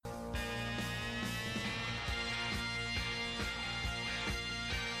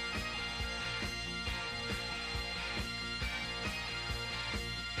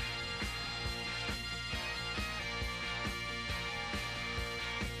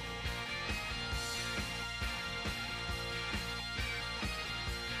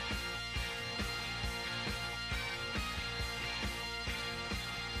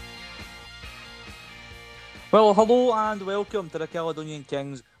Well, hello and welcome to the Caledonian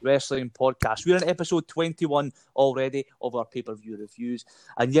Kings Wrestling Podcast. We're in episode 21 already of our pay-per-view reviews.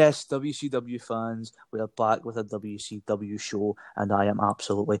 And yes, WCW fans, we are back with a WCW show, and I am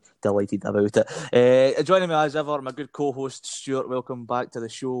absolutely delighted about it. Joining me as ever, my good co-host, Stuart. Welcome back to the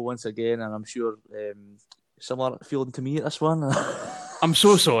show once again, and I'm sure similar feeling to me at this one. I'm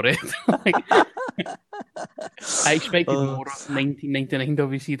so sorry. I expected more of 1999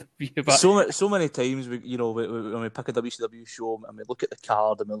 WCW. But... So many times, when we pick a WCW show and we look at the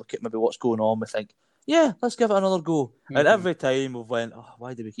card and we look at maybe what's going on, we think, yeah, let's give it another go. Mm-hmm. And every time we've went,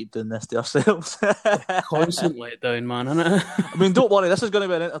 why do we keep doing this to ourselves? Constant letdown, man, isn't it? I mean, don't worry, this is going to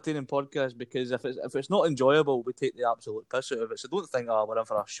be an entertaining podcast because if it's not enjoyable, we take the absolute piss out of it. So don't think, we're in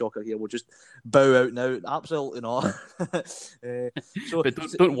for a shocker here. We'll just bow out now. Absolutely not. But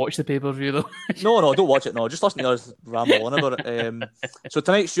don't watch the pay-per-view, though. No, don't watch it. No, just listen to us ramble on about it. So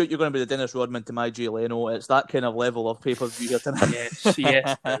tonight, Stuart, you're going to be the Dennis Rodman to my Jay Leno. It's that kind of level of pay-per-view here tonight. Yes,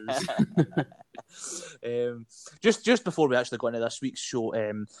 it is. Just before we actually go into this week's show,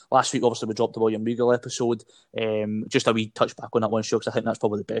 last week obviously we dropped the William Regal episode. Just a wee touch back on that one show because I think that's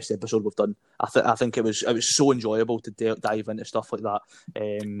probably the best episode we've done. I think it was so enjoyable to dive into stuff like that.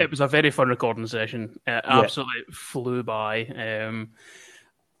 It was a very fun recording session. It absolutely flew by.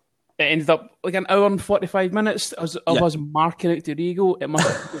 It ended up like an hour and 45 minutes. I was marking out to Regal. It must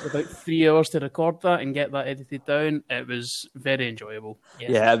have taken about 3 hours to record that and get that edited down. It was very enjoyable.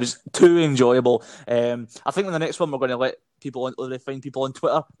 Yeah, it was too enjoyable. I think in the next one we're going to let find people on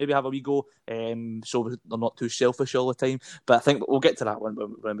Twitter, maybe have a wee go, so they're not too selfish all the time. But I think we'll get to that one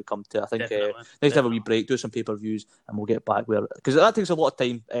when we come to it. I think nice to have a wee break, do some pay-per-views, and we'll get back where, because that takes a lot of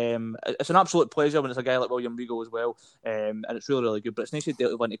time. It's an absolute pleasure when it's a guy like William Regal as well, and it's really, really good. But it's nice to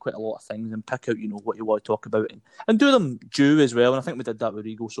delve into quite a lot of things and pick out, what you want to talk about and do them due as well. And I think we did that with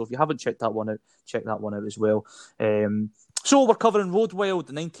Regal. So if you haven't checked that one out, check that one out as well. So we're covering Road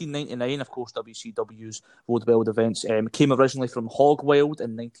Wild 1999, of course, WCW's Road Wild events. Came originally from Hog Wild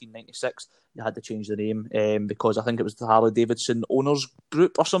in 1996. They had to change the name because I think it was the Harley Davidson Owners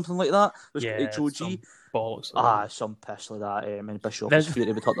Group or something like that. It was HOG. Some piss like that. And Bischoff was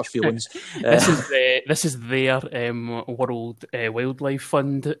furious about their feelings. This is their World Wildlife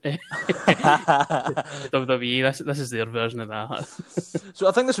Fund. WWE. This is their version of that. So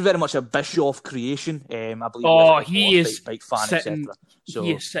I think this was very much a Bischoff creation. I believe. He is big fan, sitting. So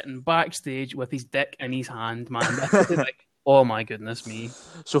he is sitting backstage with his dick in his hand, man. Oh my goodness me.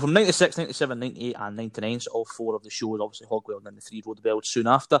 So from 96, 97, 98 and 99, so all four of the shows, obviously Hog Wild and the three Road Wild soon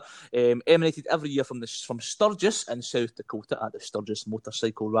after, emanated every year from Sturgis in South Dakota at the Sturgis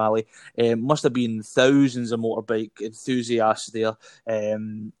Motorcycle Rally. Must have been thousands of motorbike enthusiasts there.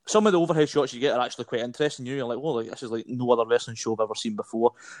 Some of the overhead shots you get are actually quite interesting. You're like, this is like no other wrestling show I've ever seen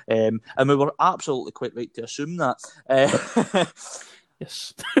before. And we were absolutely quite right to assume that.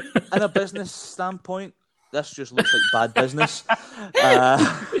 Yes. In a business standpoint, this just looks like bad business.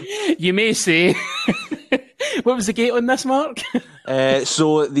 You may say. What was the gate on this, Mark?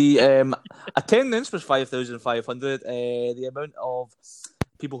 So the attendance was 5,500. The amount of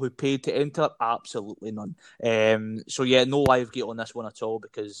people who paid to enter, absolutely none. So yeah, no live gate on this one at all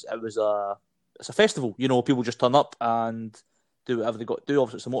because it's a festival. People just turn up and do whatever they got to do.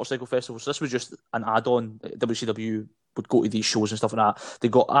 Obviously, it's a motorcycle festival, so this was just an add-on. WCW would go to these shows and stuff like that. They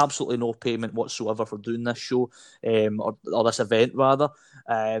got absolutely no payment whatsoever for doing this show, or this event rather.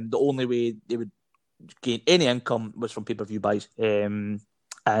 The only way they would gain any income was from pay-per-view buys. And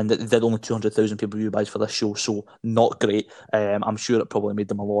they did only 200,000 pay-per-view buys for this show, so not great. I'm sure it probably made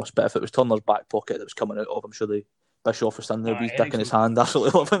them a loss, but if it was Turner's back pocket that was coming out of, I'm sure the Bischoff was standing there with his dick in his hand,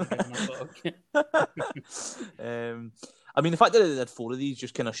 absolutely loving it. I mean, the fact that they did four of these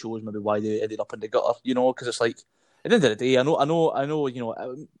just kind of shows maybe why they ended up in the gutter, because it's like, at the end of the day, I know,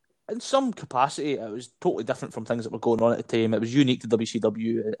 in some capacity, it was totally different from things that were going on at the time. It was unique to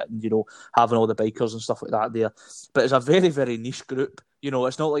WCW, and having all the bikers and stuff like that there. But it's a very, very niche group.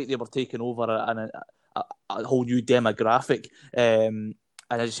 It's not like they were taking over a whole new demographic. And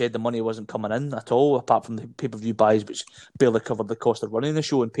as you said, the money wasn't coming in at all, apart from the pay-per-view buys, which barely covered the cost of running the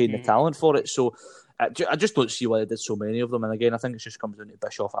show and paying the talent for it. So I just don't see why they did so many of them. And again, I think it just comes down to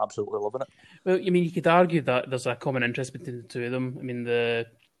Bischoff absolutely loving it. Well, you could argue that there's a common interest between the two of them. I mean, the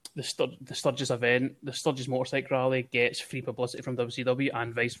Sturgis event, the Sturgis Motorcycle Rally gets free publicity from WCW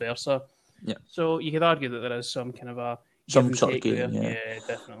and vice versa. Yeah. So you could argue that there is some kind of a some sort of game. Yeah,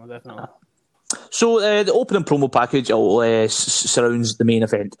 definitely. So the opening promo package surrounds the main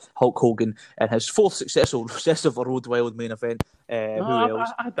event, Hulk Hogan and his fourth successive Road Wild main event. I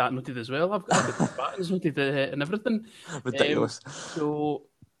had that noted as well. I've got the buttons noted and everything. Ridiculous. So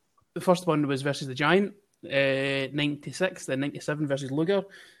the first one was versus the Giant. 96, then 97 versus Luger.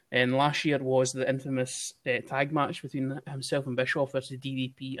 And last year was the infamous tag match between himself and Bischoff versus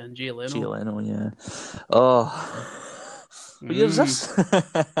DDP and Jay Leno. Jay Leno, yeah. Oh. What year is this?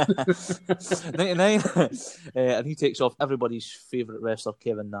 99. And he takes off everybody's favourite wrestler,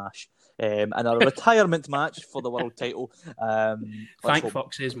 Kevin Nash, in a retirement match for the world title. Thank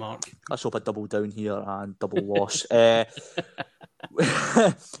fuck, says Mark. Let's hope I double down here and double loss.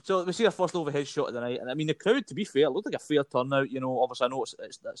 So we see our first overhead shot of the night, and I mean the crowd, to be fair, looked like a fair turnout. Obviously I know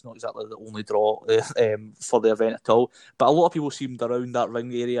it's not exactly the only draw for the event at all, but a lot of people seemed around that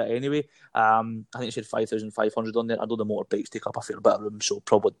ring area anyway. I think it said 5,500 on there. I know the motorbikes take up a fair bit of room, so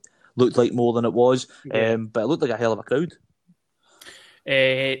probably looked like more than it was. Yeah. But it looked like a hell of a crowd.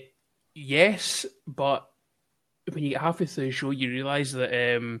 Yes, but when you get halfway through the show, you realise that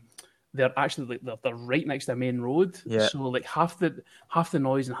they're actually they're right next to the main road. Yeah. So like half the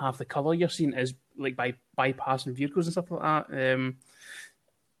noise and half the colour you're seeing is like by bypassing vehicles and stuff like that.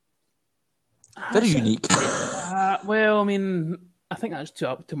 Very unique. Well, I mean, I think that's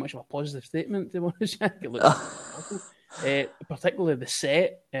too much of a positive statement, to be honest. Particularly the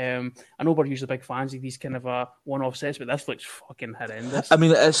set. I know we're usually big fans of these kind of one-off sets, but this looks fucking horrendous. I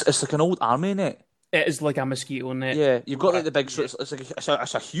mean, it's like an old army net. It is like a mosquito net. Yeah, you've got like the big. So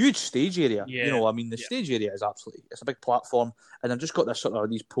it's a huge stage area. Yeah. I mean, the stage area is absolutely. It's a big platform, and they've just got this sort of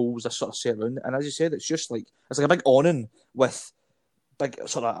these poles, this sort of set around. And as you said, it's just like it's like a big awning with big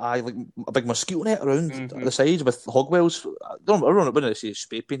sort of like a big mosquito net around the sides with hogwells. I wouldn't say it's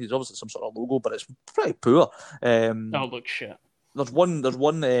spray painted. It's obviously some sort of logo, but it's pretty poor. That looks shit. There's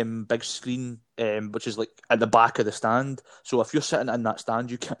one big screen which is like at the back of the stand. So if you're sitting in that stand,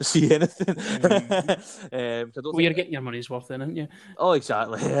 you can't see anything. You're getting your money's worth in, aren't you? Oh,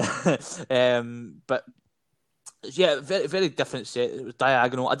 exactly. But yeah, very very different set. It was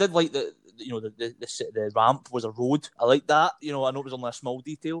diagonal. I did like that. The ramp was a road. I like that. I know it was only a small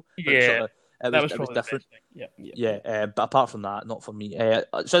detail. Yeah. It was different. Yeah. But apart from that, not for me. So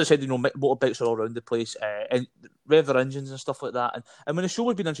as I said, motorbikes are all around the place, and rev their engines and stuff like that. And when the show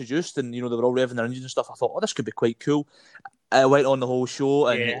had been introduced, and they were all revving their engines and stuff, I thought, this could be quite cool. I went on the whole show,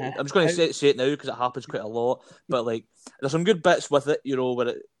 and I'm just going to say it now because it happens quite a lot. But like, there's some good bits with it,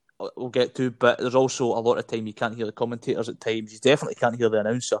 where we'll get to. But there's also a lot of time you can't hear the commentators at times. You definitely can't hear the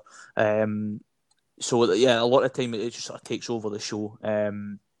announcer. So yeah, a lot of time it just sort of takes over the show.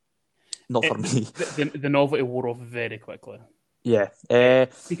 Not for me. The novelty wore off very quickly. Yeah.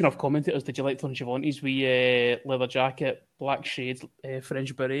 Speaking of commentators, did you like Tony Schiavone's wee leather jacket, black shades,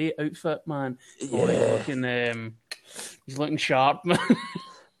 French beret outfit, man? Yeah. He's looking sharp, man.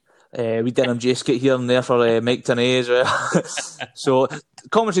 We did him J-skate here and there for Mike Tenay as well. So,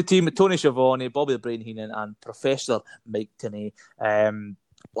 commentary team, Tony Schiavone, Bobby the Brain Heenan, and Professor Mike Tenay.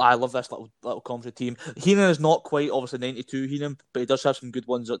 I love this little commentary team. Heenan is not quite obviously 92 Heenan, but he does have some good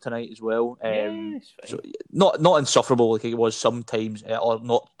ones tonight as well. So not insufferable like he was sometimes, or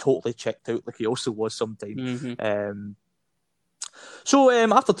not totally checked out like he also was sometimes. Mm-hmm. So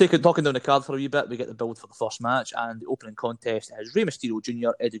after talking down the card for a wee bit, we get the build for the first match, and the opening contest is Rey Mysterio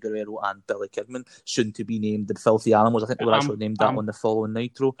Jr., Eddie Guerrero, and Billy Kidman, soon to be named the Filthy Animals. I think they were actually named that on the following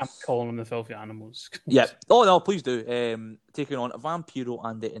Nitro. I'm calling them the Filthy Animals. Yeah. Oh no, please do. Taking on Vampiro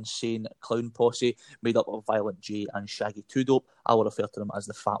and the Insane Clown Posse, made up of Violent J and Shaggy Two Dope. I will refer to them as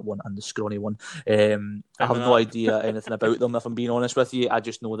the fat one and the scrawny one. I have no idea anything about them, if I'm being honest with you. I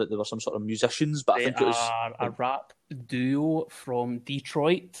just know that they were some sort of musicians, but I think it was a rap duo from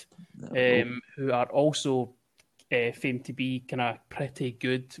Detroit, who are also famed to be kind of pretty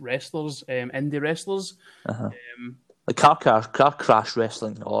good wrestlers, indie wrestlers. Like car crash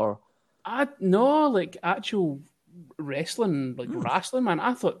wrestling, or no, like actual wrestling, like wrestling, man.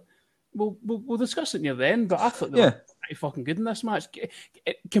 I thought we'll discuss it near then, but I thought they were pretty fucking good in this match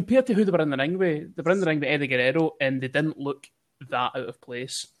compared to who they were in the ring with. They were in the ring with Eddie Guerrero, and they didn't look that out of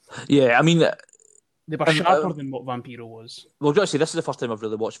place. Yeah, I mean, they were sharper than what Vampiro was. Well, I've got to say, this is the first time I've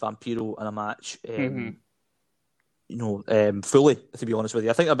really watched Vampiro in a match. Fully, to be honest with you.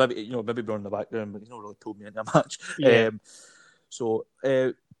 I think I maybe been in the background, but he's not really pulled me into a match. Yeah.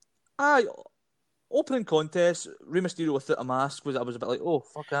 Opening contest, Rey Mysterio without a mask, I was a bit like, oh,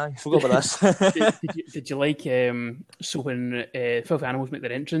 fuck, I forgot about this. Did you like, so when Filthy Animals make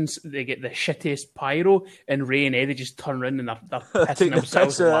their entrance, they get the shittiest pyro, and Ray and Eddie just turn around and they're pissing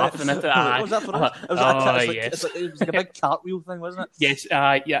themselves laughing at it. What was that for us? It was like a big cartwheel thing, wasn't it? Yes,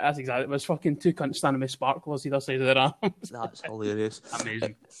 yeah, that's exactly. It was fucking two cunts standing with sparklers either side of their arms. That's hilarious.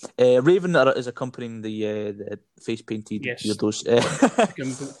 Amazing. Raven is accompanying the face-painted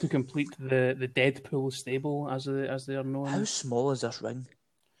weirdos. To complete the Deadpool stable, as they are known. How small is this ring?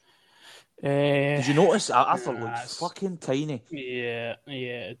 Did you notice? I thought it looked fucking tiny. Yeah,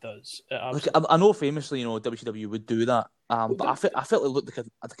 it does. Like, I know famously, WCW would do that, but I felt it looked like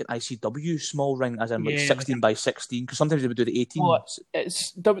an ICW small ring, as in like 16 by 16, because sometimes they would do the 18. Well,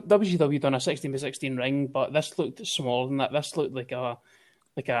 it's WCW done a 16 by 16 ring, but this looked smaller than that. This looked like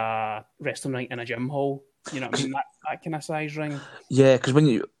a wrestling ring in a gym hall. You know what I mean? That kind of size ring. Yeah, because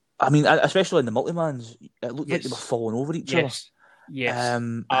especially in the multi-mans, it looked like they were falling over each other. Yes,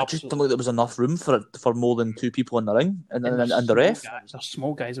 I just don't think there was enough room for more than two people in the ring, and the ref. They're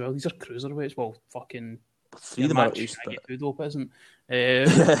small guys as well. These are cruiserweights. Well, fucking three of them are at least. Get food up, isn't?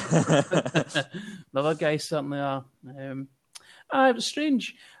 The other guys certainly are. It was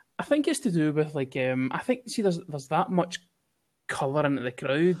strange. I think it's to do with I think there's that much colour into the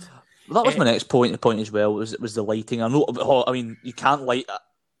crowd. Well, that was my next point as well. Was the lighting? I mean, you can't light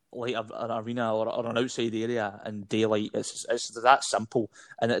an arena or an outside area in daylight. It's that simple,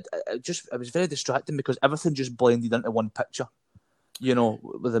 and it was very distracting because everything just blended into one picture.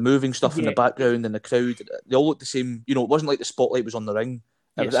 With the moving stuff in the background and the crowd, they all looked the same. It wasn't like the spotlight was on the ring.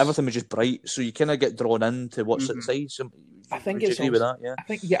 Everything was just bright, so you kind of get drawn into what's inside. So I think it's agree with that.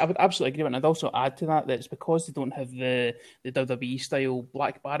 Yeah, I would absolutely agree with it. And I'd also add to that it's because they don't have the WWE style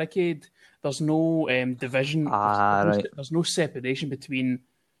black barricade. There's no division. There's no separation between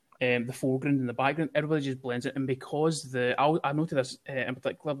the foreground and the background. Everybody just blends it, and because I noted this in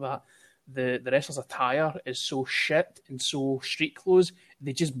particular that the wrestler's attire is so shit and so street clothes,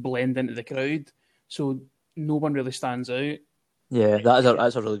 they just blend into the crowd, so no one really stands out. Yeah,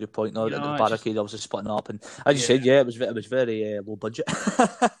 that's a really good point. No, the barricade obviously splitting up, and as you said, it was very low budget.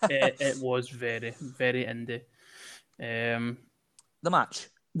 It was very, very indie. The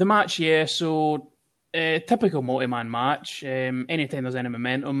match, yeah. So typical multi-man match. Anytime there's any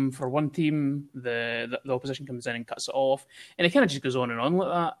momentum for one team, the opposition comes in and cuts it off, and it kind of just goes on and on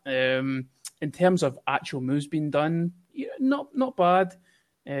like that. In terms of actual moves being done, not bad.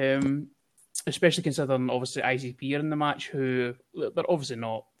 Especially considering obviously ICP are in the match, who they're obviously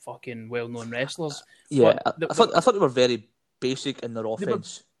not fucking well-known wrestlers. Yeah, I thought they were very basic in their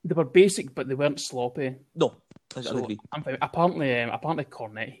offense. They were basic, but they weren't sloppy. No, I agree. Apparently,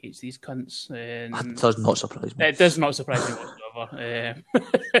 Cornette hates these cunts. That does not surprise me. It does not surprise me whatsoever.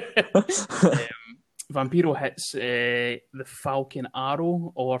 Vampiro hits the Falcon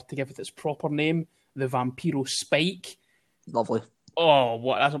Arrow, or to give it its proper name, the Vampiro Spike. Lovely. Oh,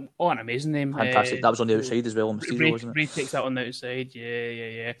 what an amazing name! Fantastic. That was on the outside as well on Mysterio, wasn't it? Ray takes that on the outside.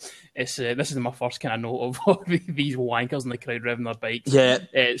 Yeah. It's this is my first kind of note of these wankers in the crowd revving their bikes. Yeah,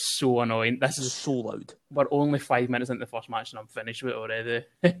 it's so annoying. This is so loud. We're only 5 minutes into the first match and I'm finished with it already.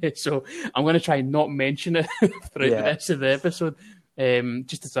 So I'm going to try and not mention it throughout the rest of the episode.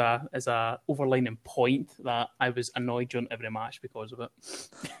 Just as a overlining point that I was annoyed during every match because of it.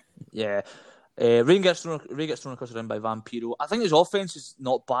 Yeah. Ray gets thrown across the ring by Vampiro. I think his offense is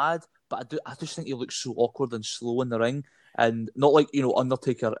not bad, but I just think he looks so awkward and slow in the ring, and not like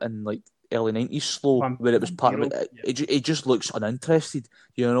Undertaker in like early 90s slow, where it was part of it. It just looks uninterested,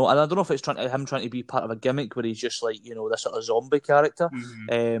 And I don't know if it's him trying to be part of a gimmick where he's just like this sort of zombie character.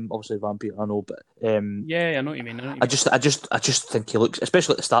 Obviously Vampiro, I know, but I know what you mean. I just think he looks,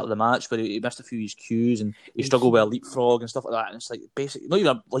 especially at the start of the match, where he missed a few of his cues and he struggled with a leapfrog and stuff like that. And it's like basically not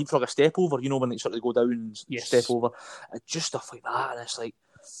even a leapfrog, a step over. When they sort of go down and step over, just stuff like that. And it's like.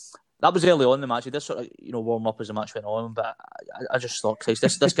 That was early on in the match. He did sort of, warm up as the match went on, but I just thought, Christ,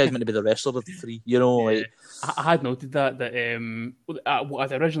 this guy's meant to be the wrestler of the three, I had noted that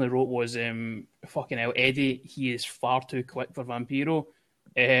what I originally wrote was, fucking hell, Eddie, he is far too quick for Vampiro.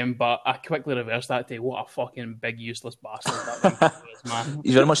 But I quickly reversed that to what a fucking big useless bastard that Vampiro is, man.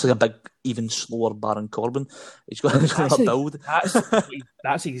 He's very much like a big, even slower Baron Corbin. He's got a build.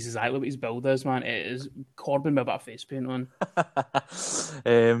 That's exactly what his build is, man. It is Corbin with a bit of face paint on.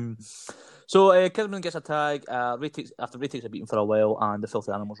 So Kidman gets a tag. Ray takes a beating for a while, and the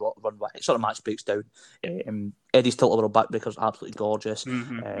Filthy Animals run back. Sort of match breaks down. Eddie's tilt-over backbreaker is absolutely gorgeous.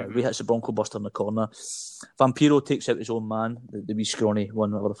 Ray hits the Bronco Buster in the corner. Vampiro takes out his own man, the wee scrawny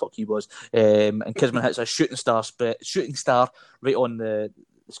one, whatever the fuck he was. And Kidman hits a shooting star right on the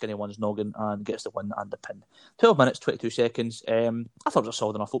skinny one's noggin and gets the win and the pin. 12 minutes, 22 seconds. I thought it was a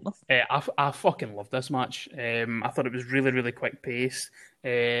solid enough opener. I fucking loved this match. I thought it was really, really quick pace.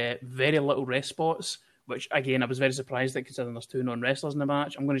 Very little rest spots, which again I was very surprised at considering there's two non-wrestlers in the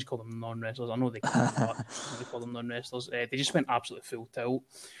match. I'm going to just call them non-wrestlers. I know they can't, but I'm going to call them non-wrestlers. They just went absolutely full tilt.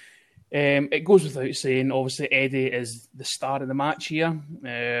 It goes without saying, obviously Eddie is the star of the match here.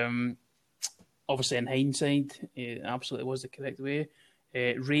 Obviously in hindsight, it absolutely was the correct way.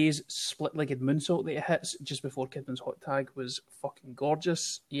 Ray's split-legged moonsault that he hits just before Kidman's hot tag was fucking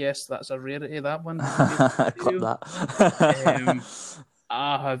gorgeous. Yes, that's a rarity, that one. Clip that.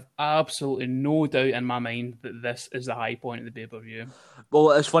 I have absolutely no doubt in my mind that this is the high point of the pay-per-view.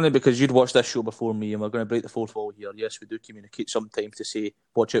 Well, it's funny because you'd watched this show before me, and we're going to break the fourth wall here. Yes, we do communicate sometimes to say,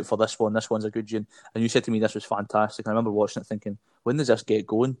 watch out for this one, this one's a good one. And you said to me this was fantastic. And I remember watching it thinking, when does this get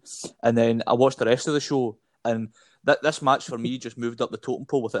going? And then I watched the rest of the show, and this match for me just moved up the totem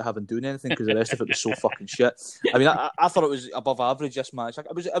pole without having done anything because the rest of it was so fucking shit. I mean, I thought it was above average, this match.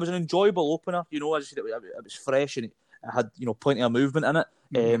 It was an enjoyable opener, you know, as I said, it was fresh and it had, you know, plenty of movement in it.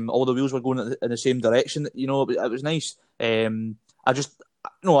 All the wheels were going in the same direction, you know, it was nice.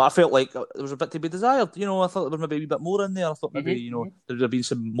 I felt like there was a bit to be desired. You know, I thought there was maybe a bit more in there. I thought maybe, you know, there would have been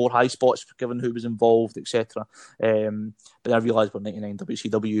some more high spots given who was involved, etc. But then I realised we're 99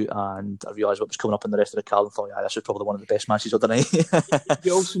 WCW, and I realised what was coming up in the rest of the card, and thought, yeah, this was probably one of the best matches of the night.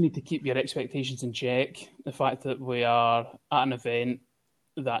 You also need to keep your expectations in check. The fact that we are at an event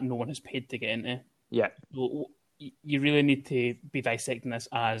that no one has paid to get into. Yeah. You really need to be dissecting this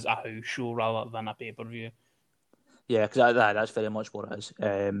as a house show rather than a pay-per-view. Yeah, because that's very much what it is.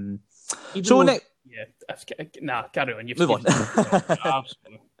 Carry on. Move on.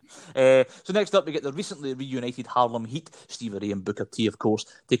 Absolutely. So next up, we get the recently reunited Harlem Heat, Stevie Ray and Booker T, of course,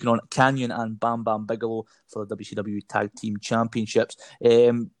 taking on Kanyon and Bam Bam Bigelow for the WCW Tag Team Championships.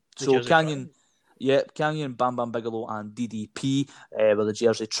 Kanyon, Bam Bam Bigelow, and DDP were the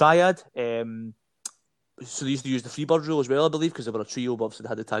Jersey Triad. So they used to use the Freebird rule as well, I believe, because they were a trio, but obviously they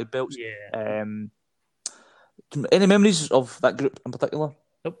had the tag belts. Yeah. Any memories of that group in particular?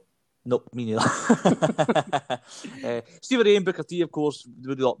 Nope, me neither. Stevie Ray and Booker T, of course,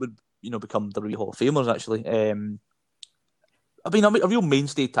 would become WWE Hall of Famers, actually. I mean, a real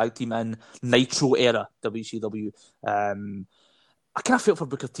mainstay tag team in Nitro era WCW. I kind of felt for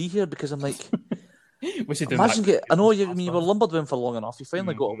Booker T here because I'm like, I know you were lumbered with him for long enough. You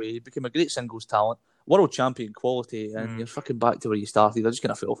finally got away. You became a great singles talent, world champion quality, and you're fucking back to where you started. I just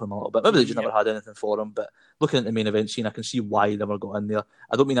kind of felt for him a little bit. Maybe they just never had anything for him, but looking at the main event scene, I can see why he never got in there.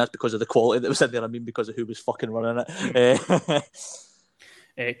 I don't mean that's because of the quality that was in there. I mean because of who was fucking running it.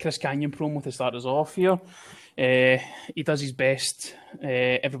 Chris Kanyon promo to start us off here. He does his best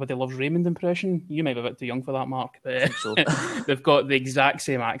Everybody Loves Raymond impression. You might be a bit too young for that, Mark. But so. They've got the exact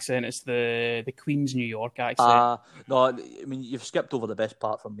same accent. It's the Queen's New York accent. No, I mean, you've skipped over the best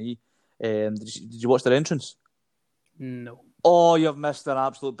part for me. Did you watch their entrance? No. Oh, you've missed an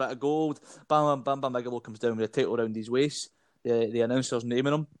absolute bit of gold. Bam Bam Bigelow comes down with a title around his waist. The announcer's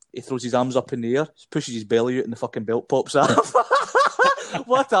naming him. He throws his arms up in the air, pushes his belly out, and the fucking belt pops off.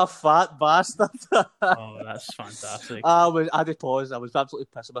 What a fat bastard! Oh, that's fantastic. I had to pause. I was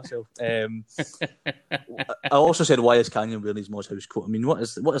absolutely pissing myself. I also said, "Why is Kanyon wearing his Moss House coat?" I mean, what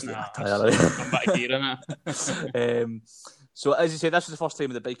is the attire? I'm back here, innit? So, as you say, this is the first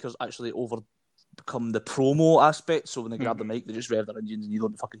time the bikers actually overcome the promo aspect. So when they grab the mic, they just rev their engines and you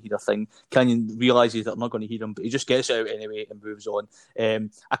don't fucking hear a thing. Kanyon realises that they're not going to hear him, but he just gets out anyway and moves on.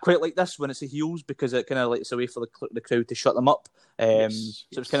 I quite like this when it's the heels because it kind of like it's a way for the crowd to shut them up. So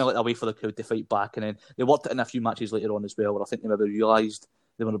it's kind of like a way for the crowd to fight back. And then they worked it in a few matches later on as well, where I think they maybe realised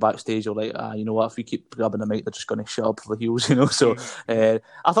they were backstage or like, you know what, if we keep grabbing the mic, they're just going to shut up for the heels, you know. So I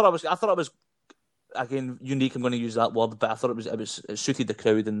thought it was. Again, unique. I'm going to use that word, but I thought it suited the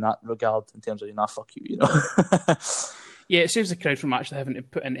crowd in that regard in terms of fuck you, you know. Yeah, it saves the crowd from actually having to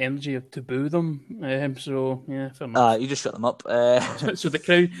put in energy to boo them. So yeah, fair enough. You just shut them up. So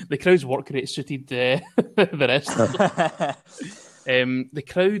the crowd's work rate suited the rest. The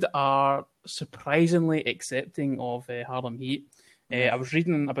crowd are surprisingly accepting of Harlem Heat. I was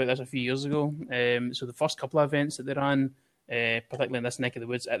reading about this a few years ago. So the first couple of events that they ran, particularly in this neck of the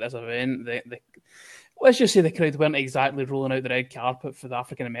woods at this event, let's just say the crowd weren't exactly rolling out the red carpet for the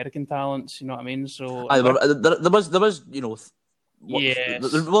African American talents. You know what I mean? So there was you know.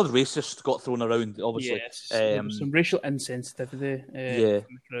 The word racist got thrown around, obviously. Yes, there was some racial insensitivity from the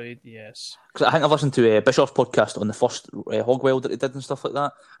crowd, yes. Because I think I've listened to Bischoff's podcast on the first Hogwild that he did and stuff like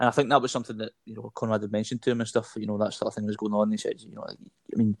that, and I think that was something that, you know, Conrad had mentioned to him and stuff, you know, that sort of thing was going on. He said, you know, I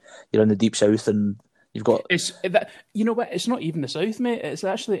mean, you're in the deep south and you've got... you know what, it's not even the south, mate, it's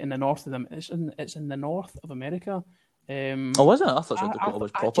actually in the north of them. It's in the north of America. Was it? I thought it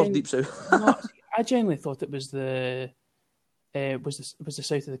was proper deep south. No, I genuinely thought it was the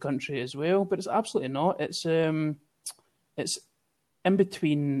south of the country as well, but it's absolutely not. It's in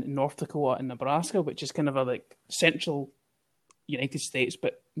between North Dakota and Nebraska, which is kind of a like central United States,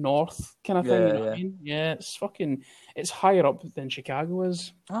 but north kind of thing. You know what I mean? Yeah, it's higher up than Chicago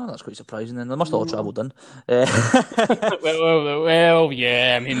is. Oh, that's quite surprising. Then they must have all travelled in. well,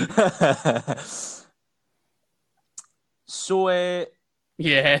 yeah. I mean, so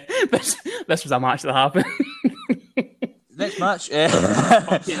yeah, this was a match that happened. Next match,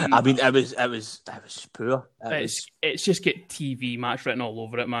 I mean, it was poor. It's just got TV match written all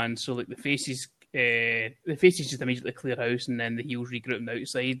over it, man. So like the faces just immediately clear house, and then the heels regroup on the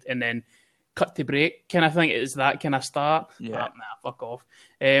outside, and then cut to break kind of thing. It's that kind of start. Yeah, nah, fuck off.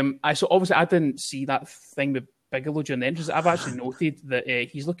 So obviously I didn't see that thing with Bigelow during the entrance. I've actually noted that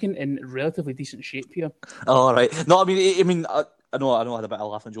he's looking in relatively decent shape here. All right. No, I mean. I know I had a bit of a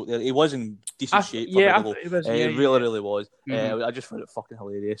laughing joke there. He was in decent shape for Bigelow. It really was. I just found it fucking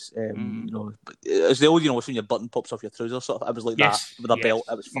hilarious. You know, it's the old, when your button pops off your trousers sort of. It was like that with a belt.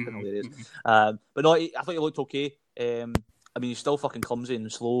 It was fucking hilarious. But no, I thought he looked okay. I mean, he's still fucking clumsy and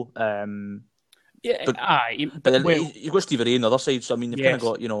slow. But you've got Stevie Ray on the other side, so I mean, you've kind of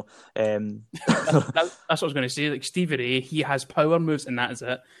got, that's what I was going to say. Like Stevie Ray, he has power moves, and that is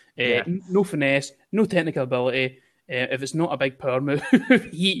it. No finesse, no technical ability. If it's not a big power move,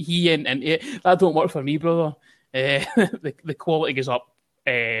 he and that don't work for me, brother. The quality goes up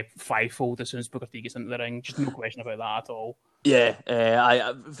fivefold as soon as Booker T gets into the ring. Just no question about that at all. Yeah,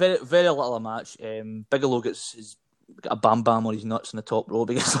 I very very little a match. Bigelow gets got a bam bam on his nuts in the top rope.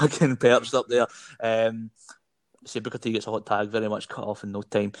 He gets fucking perched up there. Booker T gets a hot tag, very much cut off in no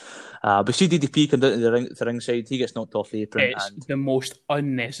time. But CDDP comes down to the ringside. He gets knocked off the apron. It's the most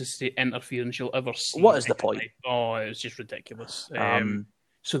unnecessary interference you'll ever see. What is the point? Oh, it's just ridiculous.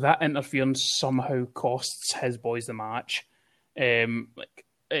 So that interference somehow costs his boys the match. It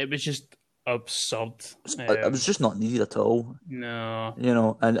was just absurd. It was just not needed at all. No,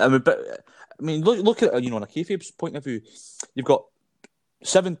 and I mean, look at it. On a kayfabe's point of view, you've got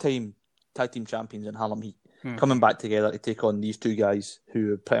 7-time tag team champions in Harlem Heat. Coming back together to take on these two guys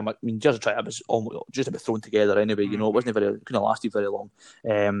who pretty much, I mean, Jersey Try was almost just a bit thrown together anyway. It couldn't have lasted very long.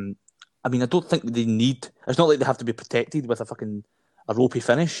 I mean, I don't think they need. It's not like they have to be protected with a ropey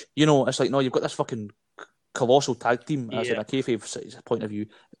finish. It's like, no, you've got this fucking colossal tag team as in a kayfabe point of view.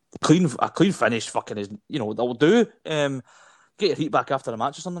 A clean finish, fucking is that'll do. Get your heat back after the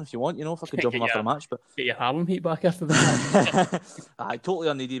match or something if you want, fucking jump them after the match. But get your Harlem Heat back after the match. I totally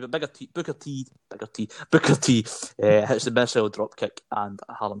unneeded, but Booker T hits the missile drop kick and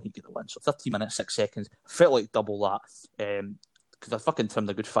Harlem Heat get the win. So 13 minutes, 6 seconds, felt like double that. Because I fucking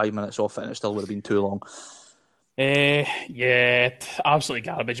trimmed a good 5 minutes off it and it still would have been too long. Absolutely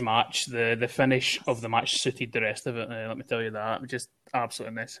garbage match. The finish of the match suited the rest of it. Let me tell you that. Just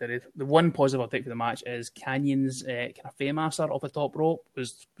absolutely necessary. The one positive I'll take for the match is Canyon's kind of Faymaster off the top rope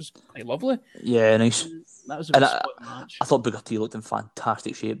was quite lovely. Yeah, nice. That was a good match. I thought Booker T looked in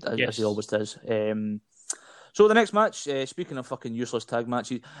fantastic shape as he always does. So the next match, speaking of fucking useless tag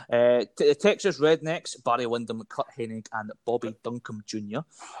matches, Texas Rednecks, Barry Windham, Kurt Hennig, and Bobby Duncombe Jr.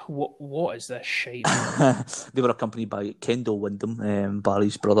 What is this shit? They were accompanied by Kendall Windham,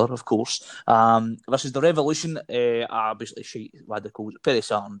 Barry's brother, of course. Versus the Revolution, basically Shane Radicals, Perry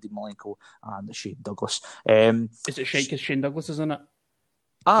Saturn, Dean Malenko, and Shane Douglas. Is it shite because Shane Douglas is in it?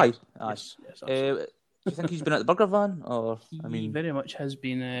 Aye. Yes, do you think he's been at the Burger Van? He very much has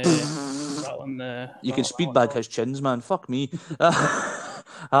been rattling the... You can speed bag his chins, man. Fuck me. That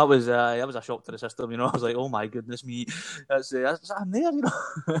was a shock to the system, I was like, oh my goodness me. That's I'm there,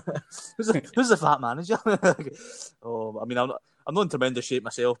 Who's the fat manager? I mean, I'm not in tremendous shape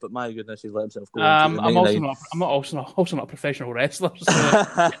myself, but my goodness, he's let himself go. I'm also not a professional wrestler. So,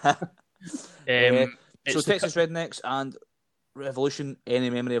 so Texas Rednecks and Revolution,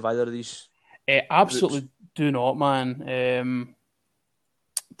 any memory of either of these? Absolutely do not, man.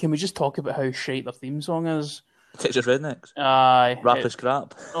 Can we just talk about how shite their theme song is? Texas Rednecks? Aye. Rap is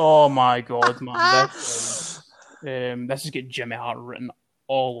crap. Oh my god, man. This has got Jimmy Hart written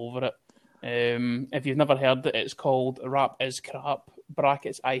all over it. If you've never heard it, it's called Rap is Crap,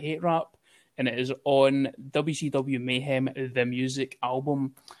 brackets I Hate Rap, and it is on WCW Mayhem, the music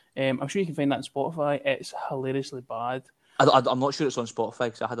album. I'm sure you can find that on Spotify. It's hilariously bad. I'm not sure it's on Spotify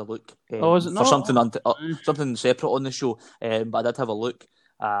because I had a look is it not? For something separate on the show, but I did have a look.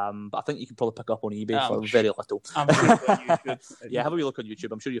 But I think you can probably pick up on eBay for very little. I'm sure you should. Yeah, have a wee look on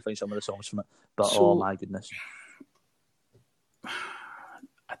YouTube. I'm sure you'll find some of the songs from it. But oh my goodness,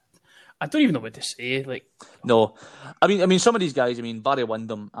 I don't even know what to say. No, I mean, some of these guys. I mean, Barry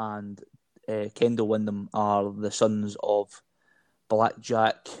Windham and Kendall Windham are the sons of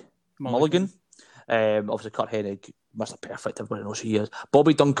Blackjack Mulligan. Obviously, Kurt Hennig, Mr. Perfect. Everybody knows who he is.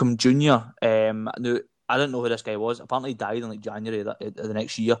 Bobby Duncombe Jr. Now, I didn't know who this guy was. Apparently, he died in like January the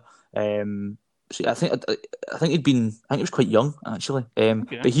next year. So I think he was quite young actually.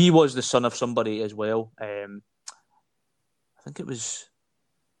 Okay. But he was the son of somebody as well. I think it was.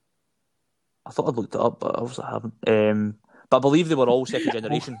 I thought I'd looked it up, but obviously I haven't. But I believe they were all second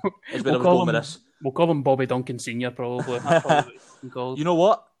generation. Is where I was going with this. We'll call him Bobby Duncan Senior, probably. That's probably what he's called. You know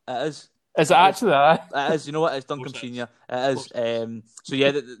what? It is. Is it actually that? It is. You know what? It's Duncan Senior. It is. So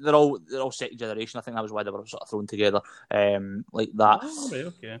yeah, they're all second generation. I think that was why they were sort of thrown together, like that. Oh, right,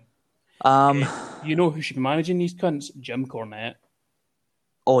 okay. You know who should be managing these cunts? Jim Cornette.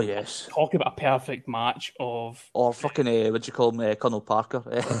 Oh yes. Talk about a perfect match of. Or fucking what do you call him? Colonel Parker.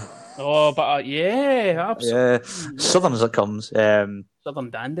 Oh, but yeah, absolutely. Yeah, Southern as it comes. Southern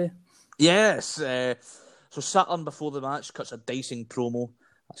dandy. Yes. So Saturn before the match cuts a dicing promo.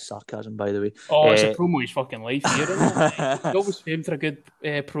 That's sarcasm, by the way. Oh, it's a promo his fucking life here, isn't it? He's always famed for a good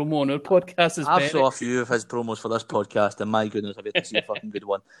promo on our podcast. I've saw a few of his promos for this podcast, and my goodness, I've yet to see a fucking good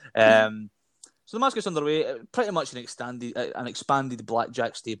one. So the match gets underway. Pretty much an expanded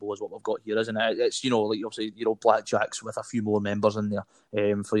Blackjack stable is what we've got here, isn't it? It's like obviously Blackjacks with a few more members in there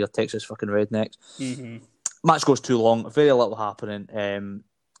for your Texas fucking Rednecks. Mm-hmm. Match goes too long. Very little happening.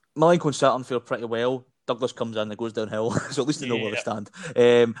 Malenko and Saturn fare pretty well. Douglas comes in and goes downhill, so at least they know where they stand.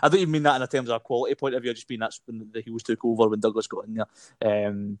 I don't even mean that in terms of a quality point of view. I just mean that's when the heels took over when Douglas got in there.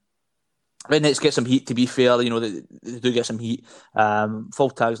 Rednecks get some heat, to be fair. They do get some heat. Full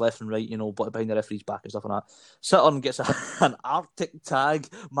tags left and right, but behind the referee's back and stuff like that. Saturn gets an Arctic tag.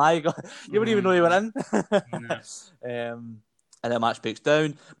 My God, you wouldn't even know he went in. And the match breaks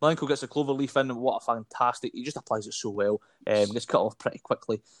down. Malenko gets a cloverleaf in. What a fantastic! He just applies it so well. Gets cut off pretty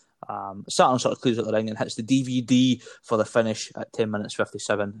quickly. Saturn sort of clears out the ring and hits the DVD for the finish at 10 minutes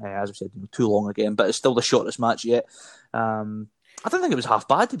 57. As I said, too long again, but it's still the shortest match yet. I didn't think it was half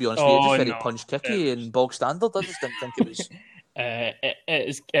bad, to be honest with you. Just very punch kicky and bog standard. I just didn't think it was.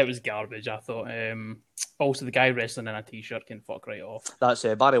 It was garbage, I thought. Also, the guy wrestling in a t-shirt can fuck right off. That's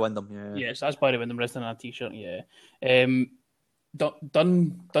Barry Windham. Yeah. Yes, that's Barry Windham wrestling in a t-shirt. Yeah.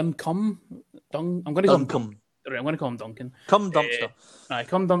 Duncum. I'm going to call him Duncan. Come Dumpster.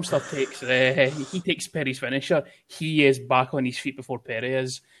 Come Dumpster takes. He takes Perry's finisher. He is back on his feet before Perry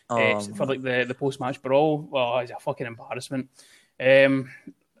is for like the post-match brawl. Oh, it's a fucking embarrassment. To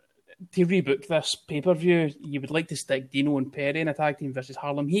rebook this pay-per-view, you would like to stick Dino and Perry in a tag team versus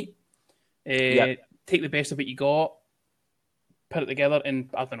Harlem Heat. Take the best of what you got, put it together,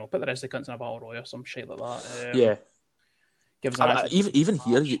 and I don't know, put the rest of the cunts in a battle royal or some shit like that. Even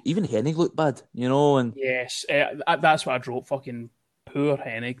here, even Hennig looked bad, and yes, that's what I wrote. Fucking poor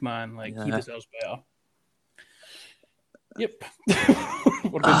Hennig, man. Like he deserves better. Yep,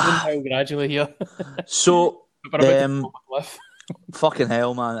 we're going downhill gradually here. So, fucking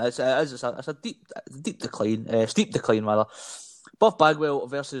hell, man! It's a deep decline, steep decline rather. Buff Bagwell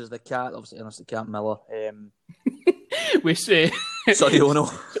versus the Cat, obviously Ernest the Cat Miller. We say Sonny Ono.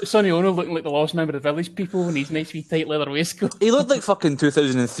 Sonny Ono looking like the lost member of the Village People in his nice wee tight leather waistcoat. He looked like fucking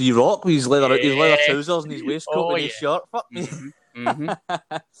 2003 Rock with his leather trousers and his waistcoat and his shirt. Fuck me.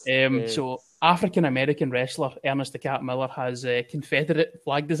 So, African American wrestler Ernest the Cat Miller has Confederate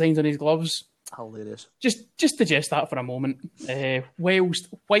flag designs on his gloves. Hilarious. Just digest that for a moment. Whilst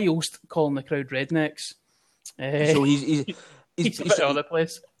calling the crowd rednecks. So he's a bit all the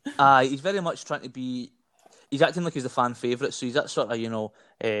place. He's very much trying to be. He's acting like he's the fan favourite, so he's that sort of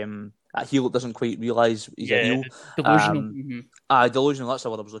that heel doesn't quite realise he's a heel. Delusional. Delusional. That's the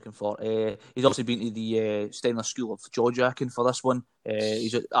word I was looking for. He's obviously been to the Steiner School of jawjacking for this one.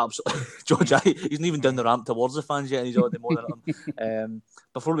 He's absolutely jawjacking. He's not even down the ramp towards the fans yet, and he's already more than them.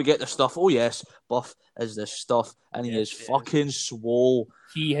 Before we get the stuff, oh yes, Buff is the stuff, and he is fucking swole.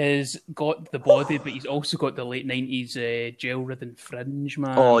 He has got the body, but he's also got the late 90s gel-ridden fringe,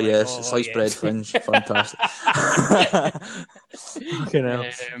 man. Oh yes, sliced bread fringe, fantastic. Fucking hell.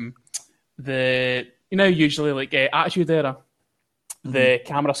 Usually like Attitude Era, the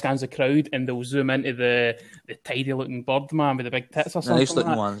camera scans the crowd and they'll zoom into the tidy looking bird man with the big tits or something. Nice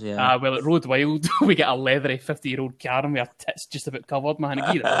looking ones, yeah. Well, at Road Wild, we get a leathery 50-year-old Karen with her tits just about covered, man.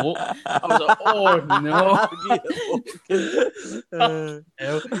 And give it a look. I was like, oh no.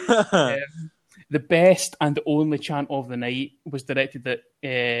 The best and only chant of the night was directed at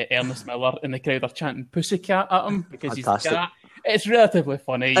Ernest Miller, and the crowd are chanting "Pussycat" at him because fantastic. He's a cat. It's relatively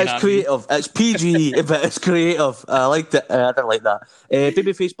funny. It's creative. It's PG, but it's creative. I liked it. I didn't like that.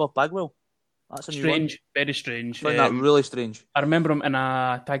 Babyface Buff Bagwell. That's a strange, very strange. I find that really strange. I remember him in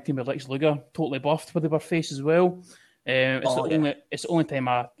a tag team with Lex Luger, totally buffed with the buff face as well. It's the only time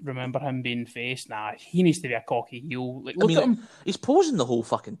I remember him being face. Nah, he needs to be a cocky heel. Like, look at him. He's posing the whole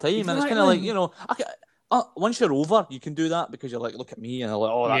fucking time, exactly. And it's kind of like, once you're over, you can do that because you're like, look at me, and they're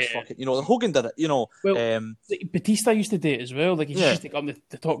like, oh, that's fucking, Hogan did it, Well, Batista used to do it as well. Like, he used to take up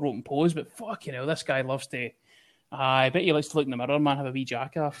the top rope and pose, but fucking hell, this guy loves to. I bet he likes to look in the mirror, man, have a wee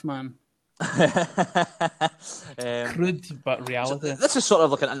jack off, man. Crude, but reality. So this is sort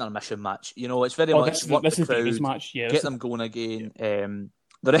of like an intermission match. It's very much this is the match. Yeah, get them going again. Yeah.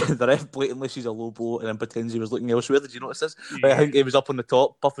 The ref blatantly sees a low blow and then pretends he was looking elsewhere. Did you notice this? Yeah. I think he was up on the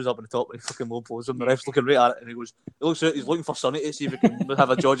top. Buff was up on the top and he fucking low blows him. The ref's looking right at it and he goes, he's looking for Sonny to see if he can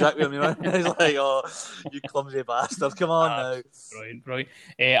have a jaw jack with him. He's like, oh, you clumsy bastard. Come on now. Brilliant.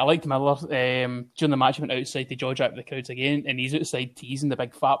 I liked Miller. During the match, he went outside to jaw jack the crowds again and he's outside teasing the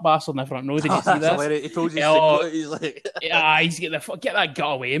big fat bastard in the front row. Did you see this? He pulls his thing, he's like... he's get that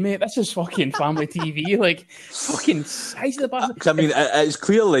gut away, mate. This is fucking family TV. Like, fucking size of the bastard. I mean, it's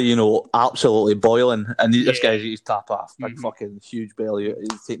clearly, absolutely boiling, and this guy's his tap off, big fucking huge belly.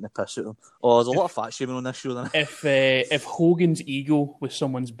 He's taking the piss out of him. Oh, there's a lot of fat shaming on this show. Then, if Hogan's ego was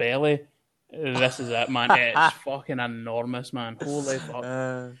someone's belly, this is it, man. It's fucking enormous, man. Holy fuck.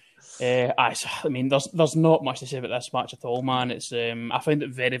 I mean, there's not much to say about this match at all, man. It's I found it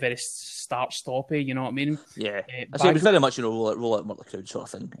very, very start-stoppy. You know what I mean? Yeah, I say it was very much roll out the crowd sort of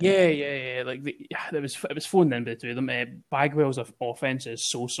thing. Yeah. Like it was phoned in by the two of them. Bagwell's offense is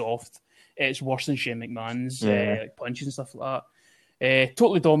so soft. It's worse than Shane McMahon's like punches and stuff like that.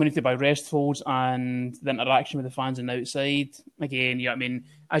 Totally dominated by rest holds and the interaction with the fans on the outside. Again, I mean,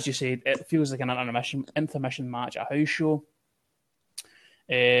 as you said, it feels like an intermission match at a house show.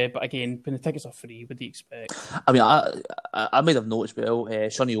 But again, when the tickets are free, what do you expect? I mean, I might have noticed,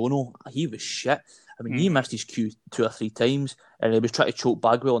 Sonny Ono, he was shit. I mean, he missed his cue 2 or 3 times, and he was trying to choke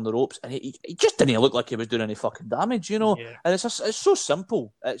Bagwell on the ropes, and he just didn't look like he was doing any fucking damage, And it's so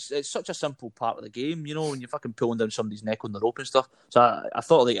simple. It's such a simple part of the game, when you're fucking pulling down somebody's neck on the rope and stuff. So I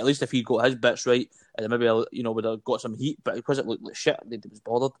thought, like, at least if he got his bits right, maybe would have got some heat. But because it looked like shit, they was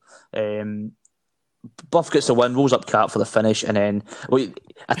bothered. Buff gets the win, rolls up Cat for the finish, and then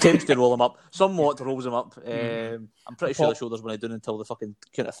attempts to roll him up. Somewhat rolls him up. I'm pretty sure the shoulders weren't done until the fucking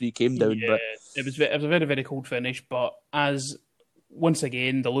count of 3 came down. Yeah, but it was a very, very cold finish. But as once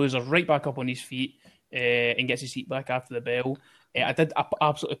again, the loser's right back up on his feet and gets his seat back after the bell. I did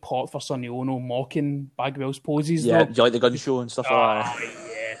absolutely pot for Sonny Ono mocking Bagwell's poses. Yeah, though. Do you like the gun show and stuff like that?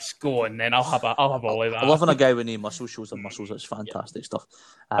 Yes, go on then. I'll have all of that. I love when a guy with no muscles shows their muscles. It's fantastic stuff.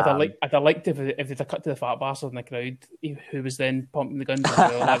 I'd have liked if they'd cut to the fat bastard in the crowd who was then pumping the guns as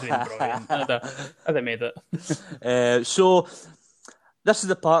well. That'd been brilliant. I'd have made it. So this is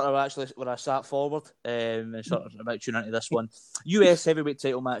the part where I sat forward and sort of about tuning into this one. US heavyweight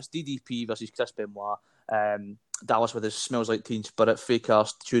title match: DDP versus Chris Benoit. Dallas with his "Smells Like Teen Spirit" fake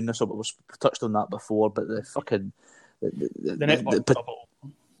ass tune. This was touched on that before, but the fucking the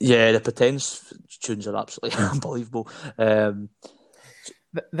Pretense tunes are absolutely unbelievable.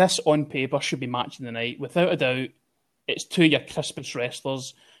 This on paper should be match of the night, without a doubt. It's 2 of your crispest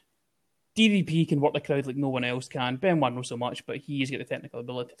wrestlers. DDP can work the crowd like no one else can. Benoit not so much, but he's got the technical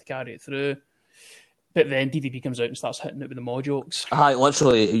ability to carry it through. But then DDP comes out and starts hitting it with the Maw jokes. Hi,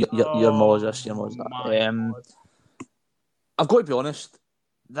 literally, your Maw's this, your Maw's that. I've got to be honest,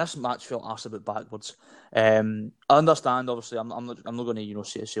 this match felt arse a bit backwards. I understand, obviously, I'm not going to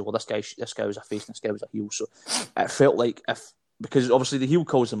say, well, this guy was a face and this guy was a heel. So it felt like because obviously the heel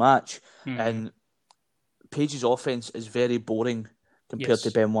calls the match, and Page's offense is very boring compared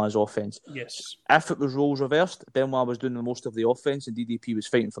to Benoit's offense. Yes. If it was roles reversed, Benoit was doing the most of the offense and DDP was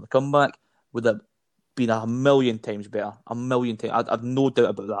fighting for the comeback, would have been a million times better. A million times. I've no doubt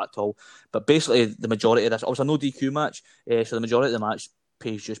about that at all. But basically, the majority of this, obviously, no DQ match, so the majority of the match,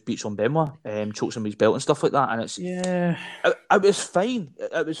 Page just beats on Benoit, chokes him with his belt and stuff like that, and it's it was fine.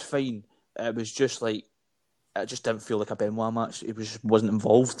 It was fine. It was just like it just didn't feel like a Benoit match. It wasn't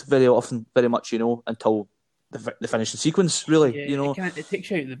involved very often, very much, until the finishing sequence. Really, it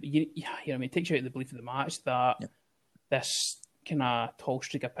takes you out it takes you out the belief of the match that this kind of tall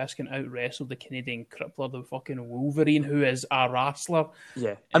streak of piss can out wrestle the Canadian crippler, the fucking Wolverine, who is a wrestler.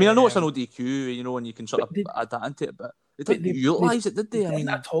 Yeah, I mean, I know it's an ODQ, and you can sort of add that into it, but they didn't utilise it, did they? I mean,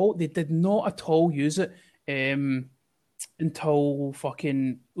 at all. They did not at all use it until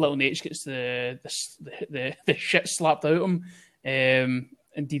fucking Little Nate gets the shit slapped out of him, and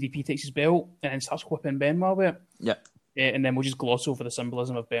DDP takes his belt and then starts whipping Benoit with it. Yeah. And then we'll just gloss over the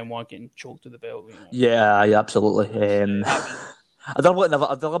symbolism of Benoit getting choked with the belt. Yeah, absolutely. I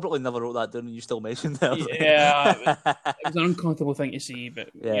deliberately never wrote that down, and you still mentioned it. Yeah, it was an uncomfortable thing to see, but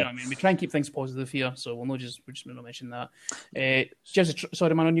we try and keep things positive here, so we're just not mention that.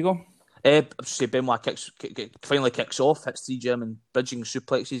 Sorry, man, on you go. Say Benoit finally kicks off, hits 3 German bridging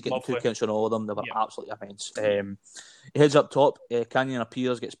suplexes, getting Lovely. 2 counts on all of them. They were absolutely immense. He heads up top. Canyon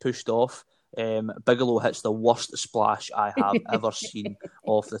appears, gets pushed off. Bigelow hits the worst splash I have ever seen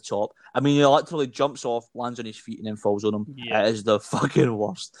off the top. I mean, he literally jumps off, lands on his feet, and then falls on him. Yeah. It is the fucking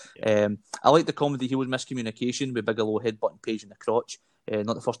worst. I like the comedy. He was miscommunication with Bigelow headbutting Page in the crotch.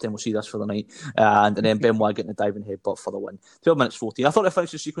 Not the first time we'll see this for the night. And then Benoit getting the diving headbutt for the win. 12 minutes 14. I thought the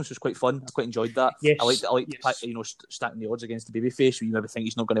finishing sequence was quite fun. I quite enjoyed that. Yes. I liked stacking the odds against the babyface. You maybe think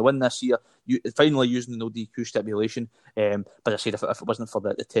he's not going to win this year. Finally using the no DQ stipulation. But I said if it wasn't for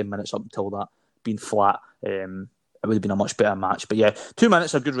the 10 minutes up until that being flat, it would have been a much better match. But yeah, 2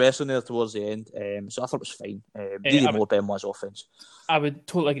 minutes of good wrestling there towards the end. So I thought it was fine. Really more Benoit's offense. I would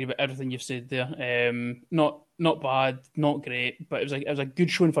totally agree with everything you've said there. Not bad, not great, but it was a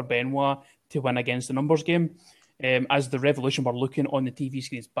good showing for Benoit to win against the numbers game. As the Revolution were looking on the TV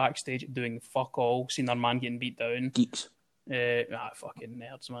screens backstage doing fuck all, seeing their man getting beat down. Geeks. Fucking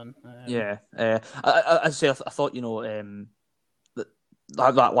nerds, man. I thought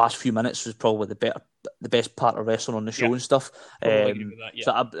that last few minutes was probably the best part of wrestling on the show and stuff.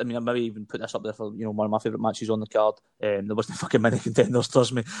 So I maybe even put this up there for one of my favourite matches on the card. There wasn't fucking many contenders,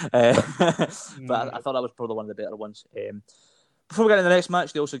 trust me. But I thought that was probably one of the better ones. Before we get into the next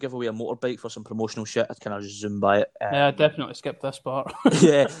match, they also give away a motorbike for some promotional shit. I'd kind of just zoom by it. I definitely skipped this part.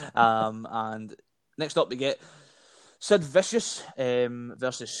 And next up we get Sid Vicious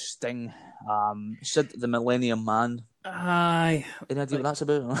versus Sting. Sid the Millennium Man. Aye. Any idea what that's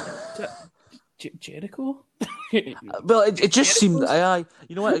about? Jericho? Well, it just seemed...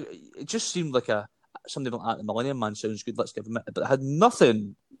 you know what? It just seemed like something like that. The Millennium Man sounds good, let's give him it. But it had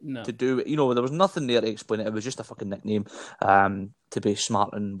nothing to do with... there was nothing there to explain it. It was just a fucking nickname to be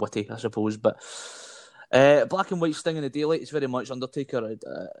smart and witty, I suppose. But... black and white Sting in the daylight. It's very much Undertaker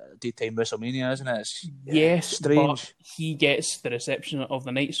daytime WrestleMania, isn't it? Yes, strange. But he gets the reception of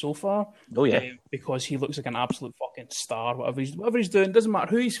the night so far. Oh yeah, because he looks like an absolute fucking star. Whatever he's doing, doesn't matter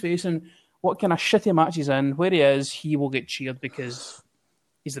who he's facing, what kind of shitty match he's in, where he is, he will get cheered because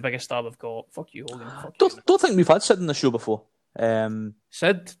he's the biggest star they've got. Fuck you, Hogan. Don't think we've had Sid in the show before.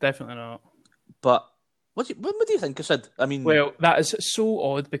 Sid, definitely not. But. What do you think of Sid? I mean, well, that is so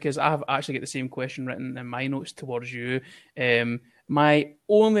odd because I have actually got the same question written in my notes towards you. My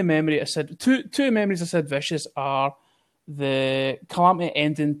only memory of Sid, two memories of Sid Vicious are the calamity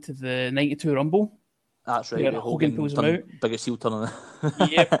ending to the '92 Rumble. That's right. Hogan pulls him out. Biggest heel turn on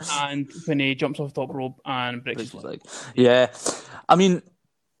it. Yep, and when he jumps off the top rope and breaks his leg. Yeah, I mean,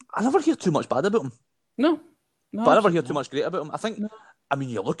 I never hear too much bad about him. No, but I never hear too much great about him. I think. No. I mean,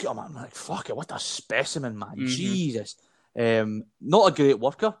 you look at him and I'm like, fuck it, what a specimen, man. Mm-hmm. Jesus. Not a great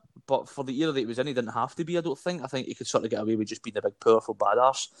worker, but for the era that he was in, he didn't have to be, I don't think. I think he could sort of get away with just being a big, powerful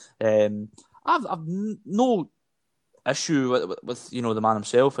badass. I've no issue with the man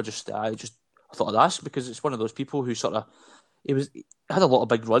himself. I thought I'd ask because it's one of those people who sort of, he had a lot of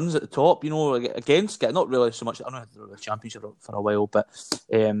big runs at the top, against, not really so much, I don't know, the championship for a while, but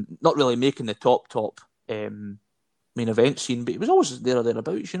not really making the top main event scene, but he was always there or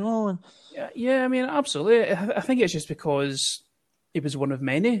thereabouts, And... Yeah, I mean, absolutely. I think it's just because he was one of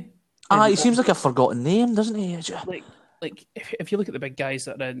many. He seems like a forgotten name, doesn't he? Like if you look at the big guys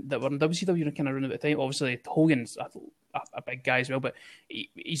that were in WCW kind of around at the time, obviously Hogan's a big guy as well, but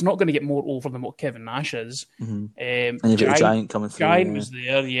he's not going to get more over than what Kevin Nash is. Mm-hmm. And you've got Giant coming through. Giant was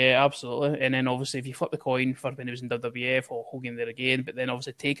there, yeah, absolutely. And then obviously if you flip the coin for when he was in WWF or Hogan there again, but then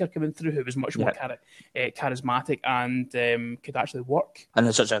obviously Taker coming through, who was much more charismatic and could actually work. And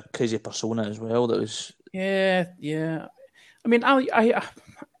it's such a crazy persona as well. That was yeah. I mean, I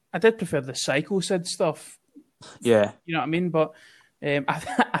did prefer the Psycho Sid stuff. Yeah, you know what I mean. But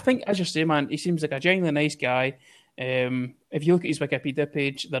I think, as you say, man, he seems like a genuinely nice guy. If you look at his Wikipedia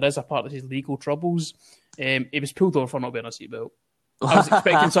page, there is a part of his legal troubles. He was pulled over for not wearing a seatbelt. I was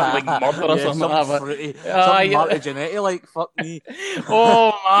expecting something like murder or something like that. Something Marty Jannetty, like, fuck me.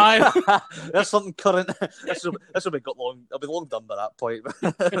 Oh, my. There's something current. This will be long. I'll be long done by that point.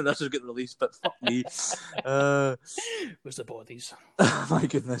 This will get released, but fuck me. Where's the bodies? My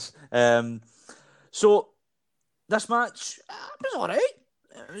goodness. So, this match, it was all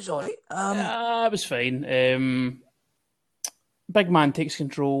right. It was fine. Big man takes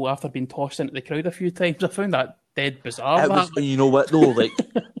control after being tossed into the crowd a few times. I found that dead bizarre. You know what though, like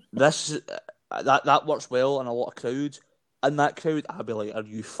this that works well in a lot of crowds. in that crowd, I'd be like, are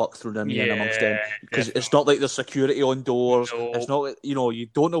you fuck throwing me in amongst them? Yeah, Because it's definitely. not like there's security on doors. No. It's not like, you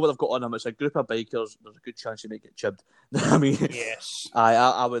don't know what they've got on them. It's a group of bikers. There's a good chance you might get chibbed. I mean, Yes.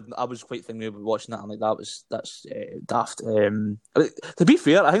 I was quite thinking about watching that. I'm like, that's daft. To be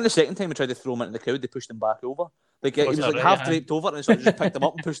fair, I think the second time we tried to throw him into the crowd, they pushed him back over. Like he was like right? half draped over, and they sort of just picked him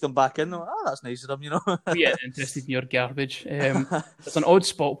up and pushed him back in. Like, that's nice of them. Yeah, interested in your garbage. There's an odd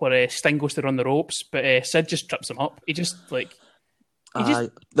spot where Sting goes to run the ropes, but Sid just trips him up. He just trips his leg. I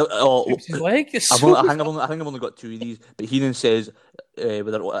think I've only got 2 of these. But Heenan says,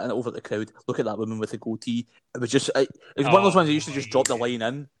 over at the crowd, look at that woman with the goatee. It was just, it was one of those ones that used to just drop the line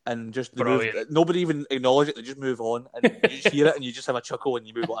in and just nobody even acknowledge it. They just move on, and you just hear it, and you just have a chuckle, and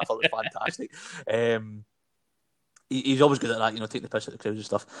you move on. I thought it was fantastic. He's always good at that, taking the piss at the crowds and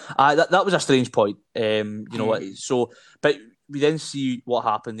stuff. That was a strange point, So, but we then see what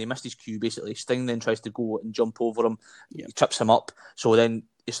happened. They missed his cue, basically. Sting then tries to go and jump over him. Yeah. He trips him up. So then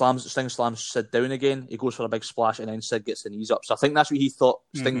Sting slams Sid down again. He goes for a big splash, and then Sid gets the knees up. So I think that's what he thought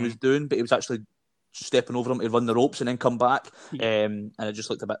Sting was doing, but he was actually stepping over him to run the ropes and then come back. And it just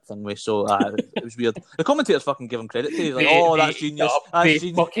looked a bit thingy. So it was weird. The commentators fucking give him credit to it. That's genius.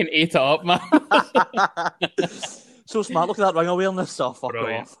 They fucking ate it up, man. So smart. Look at that ring awareness. Oh, fuck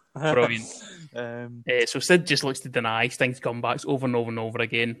off. Brilliant. So Sid just looks to deny Sting's comebacks over and over and over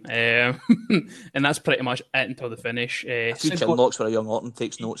again. And that's pretty much it until the finish. A few chin locks for a young Orton,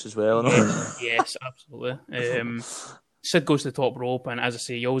 takes notes as well. Yes, absolutely. Sid goes to the top rope, and as I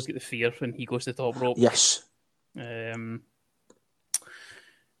say, you always get the fear when he goes to the top rope. Yes. I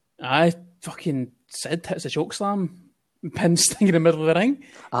fucking Sid hits a choke slam. Pin Sting in the middle of the ring.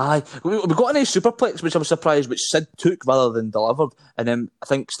 Aye. We got a nice superplex, which I was surprised, which Sid took rather than delivered. And then I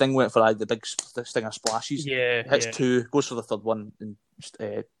think Sting went for the big Stinger splashes. Yeah. Hits 2, goes for the third one, and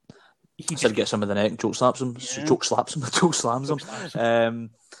Sid gets him in the neck and choke slams him. Choke slams him.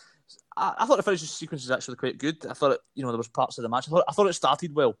 I thought the finish sequence was actually quite good. I thought there was parts of the match. I thought it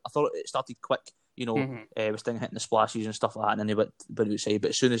started well. I thought it started quick. With Sting hitting the splashes and stuff like that, and then he went outside. But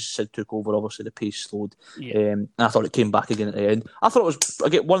as soon as Sid took over, obviously the pace slowed. And I thought it came back again at the end. I thought it was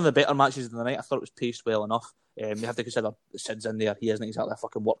one of the better matches of the night. I thought it was paced well enough. You have to consider Sid's in there. He isn't exactly a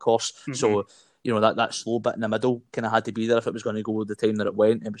fucking workhorse. So, that slow bit in the middle kind of had to be there if it was going to go the time that it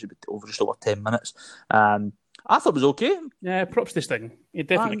went. It was just over 10 minutes. I thought it was okay. Yeah, props to Sting. He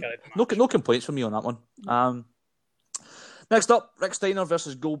definitely carried no complaints from me on that one. Next up, Rick Steiner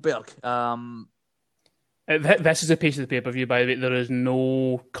versus Goldberg. This is a piece of the pay-per-view, by the way. There is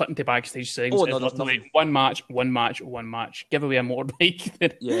no cutting to backstage things. Oh, no, there's nothing. One match. Give away a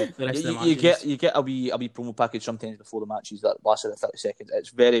motorbike. Yeah, the rest of the you get a wee promo package sometimes before the matches that lasts about 30 seconds.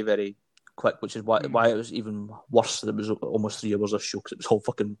 It's very, very quick, which is why it was even worse that it was almost 3 hours of show, because it was all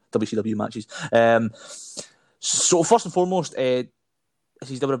fucking WCW matches. So first and foremost, this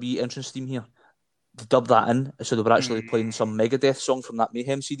is WWE entrance theme here. They dubbed that in, so they were actually playing some Megadeth song from that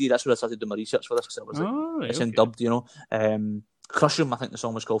Mayhem CD. That's where I started doing my research for this, because it was it's in dubbed, Crush 'Em, I think the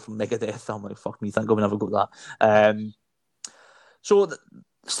song was called, from Megadeth. I'm like, fuck me, thank God we never got that. So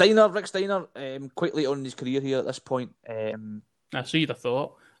Rick Steiner, quite late on in his career here at this point. So you'd have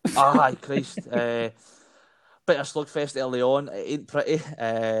thought. Aye, Christ. Bit of slugfest early on. It ain't pretty.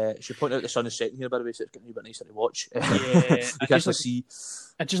 Should point out the sun is setting here, by the way, so it's getting a bit nicer to watch. Yeah, you can actually see.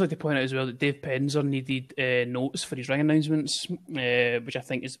 I'd just like to point out as well that Dave Penzer needed notes for his ring announcements, which I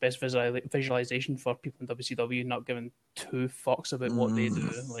think is the best visualization for people in WCW, not giving 2 fucks about what they do.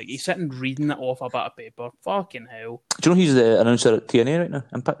 Like, he's sitting reading it off a bit of paper. Fucking hell. Do you know he's the announcer at TNA right now?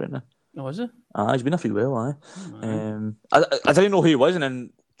 Impact right now? Oh, is it? He's been a few while, I didn't know who he was, and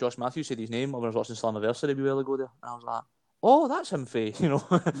then Josh Matthews said his name when I was watching Slammiversary a while ago there, and I was like, oh, that's him, Faye.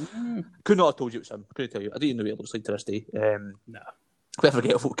 Could not have told you it was him. Couldn't tell you. I didn't even know what it looks like to this day. No. Quite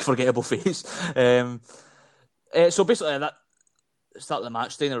a forgettable face. So basically, that start of the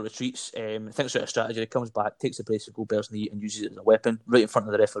match, Steiner retreats, thinks out a strategy, he comes back, takes the brace of Goldberg's knee and uses it as a weapon right in front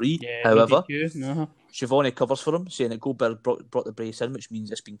of the referee. However, Schiavone covers for him, saying that Goldberg brought the brace in, which means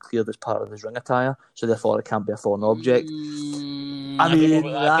it's been cleared as part of his ring attire, so therefore it can't be a foreign object.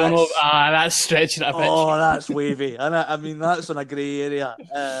 That's stretching it a bit. Oh, that's wavy. I mean, that's on a grey area.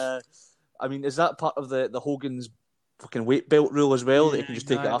 Is that part of the Hogan's fucking weight belt rule as well, that you can just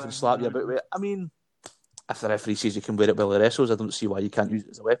take it off and slap you about with it? I mean, if the referee says you can wear it while he wrestles, I don't see why you can't use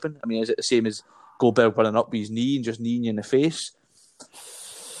it as a weapon. I mean, is it the same as Goldberg running up with his knee and just kneeing you in the face?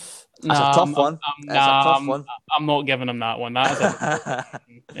 That's a tough one. I'm not giving him that one. That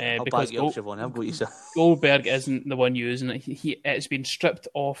is because Goldberg isn't the one using it. It's been stripped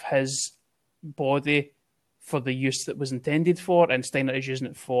off his body for the use that was intended for, and Steiner is using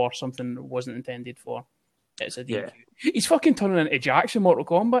it for something that wasn't intended for. it's a DQ. Yeah. He's fucking turning into Jax in Mortal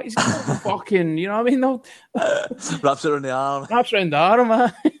Kombat. He's fucking, you know what I mean? Wraps it around the arm. Wraps around the arm,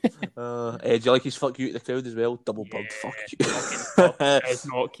 man. Do you like his fuck you to the crowd as well? Double bird, fuck you. Does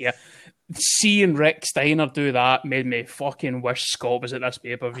not care. Seeing Rick Steiner do that made me fucking wish Scott was at this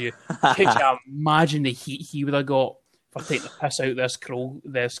pay-per-view. Could you imagine the heat he would have got for taking the piss out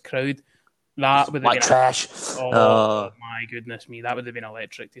this crowd? That would have been trash. My goodness me, that would have been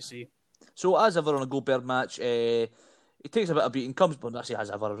electric to see. So as ever on a Goldberg match, he takes a bit of beating, well, I say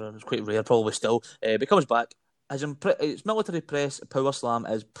as ever, it's quite rare, probably still, but comes back. His military press power slam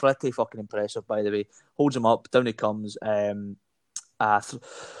is pretty fucking impressive, by the way. Holds him up, down he comes, has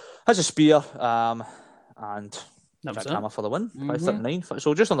a spear, and hammer for the win, 5:39.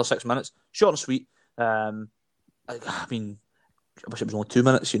 So just under 6 minutes, short and sweet. I mean, I wish it was only 2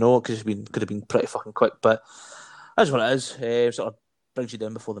 minutes, because it could have been pretty fucking quick, but that's what it is. Sort of brings you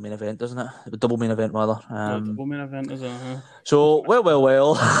down before the main event, doesn't it? The double main event, rather. Double main event, is it? So,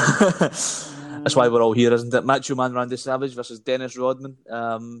 well. That's why we're all here, isn't it? Macho Man Randy Savage versus Dennis Rodman.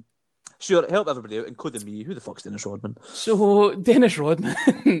 Sure, help everybody out, including me. Who the fuck's Dennis Rodman? So, Dennis Rodman,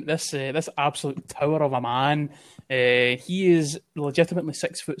 this absolute tower of a man. He is legitimately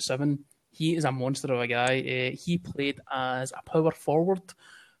 6'7". He is a monster of a guy. He played as a power forward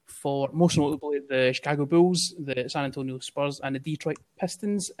for, most notably, the Chicago Bulls, the San Antonio Spurs, and the Detroit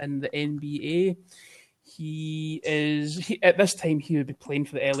Pistons in the NBA. At this time he would be playing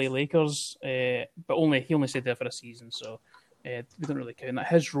for the LA Lakers, but he only stayed there for a season, so we don't really count that.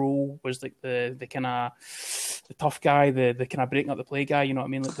 His role was like the kind of the tough guy, the kind of breaking up the play guy. You know what I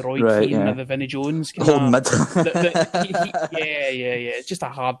mean, like the Roy Keane or the Vinnie Jones. Mid. Yeah. It's just a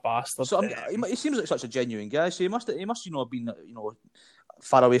hard bastard. So he seems like such a genuine guy. So he must have been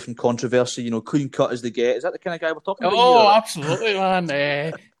far away from controversy. Clean cut as they get. Is that the kind of guy we're talking about? Oh, absolutely,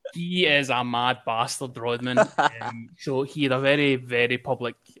 man. He is a mad bastard, Rodman. So he had a very, very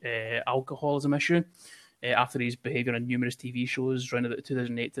public alcoholism issue after his behaviour on numerous TV shows around the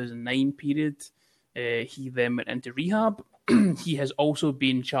 2008-2009 period. He then went into rehab. He has also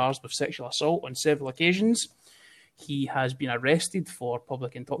been charged with sexual assault on several occasions. He has been arrested for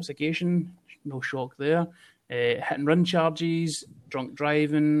public intoxication. No shock there. Hit and run charges, drunk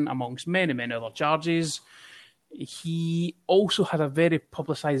driving, amongst many, many other charges. He also had a very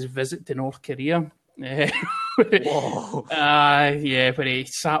publicised visit to North Korea. Whoa. Where he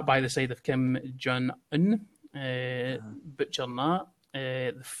sat by the side of Kim Jong-un, butchering that.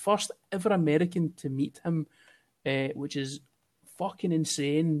 The first ever American to meet him, which is fucking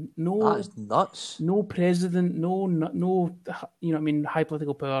insane. That is nuts. No president, no, you know what I mean, high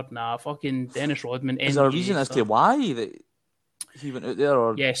political power. Nah, fucking Dennis Rodman. Is there a reason as to why that he went out there?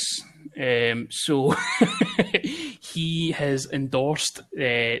 Or? Yes. So he has endorsed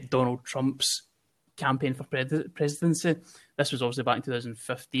Donald Trump's campaign for presidency. This was obviously back in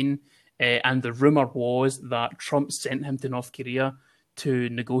 2015. And the rumour was that Trump sent him to North Korea to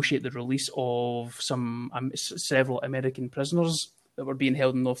negotiate the release of several American prisoners that were being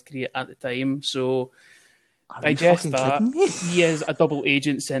held in North Korea at the time. So digest that. He is a double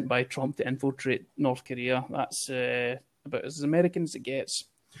agent sent by Trump to infiltrate North Korea. That's about as American as it gets.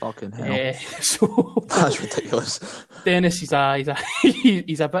 Fucking hell. So that's ridiculous. Dennis, he's a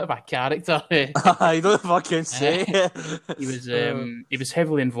bit of a character. I don't fucking say. He was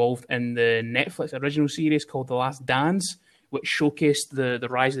heavily involved in the Netflix original series called The Last Dance, which showcased the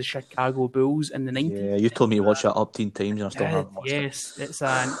rise of the Chicago Bulls in the 90s. Yeah, you told me to watch that up 10 times and I still haven't watched it. Yes, it's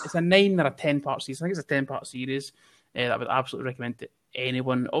a 9 or a 10-part series. I think it's a 10-part series that I would absolutely recommend to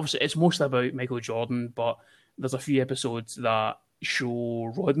anyone. Obviously, it's mostly about Michael Jordan, but there's a few episodes that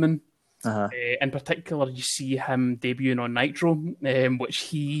show Rodman. In particular, you see him debuting on Nitro, which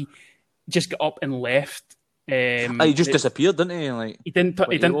he just got up and left. He just disappeared, didn't he? He didn't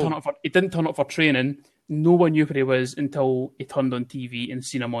turn up for training. No one knew where he was until he turned on TV and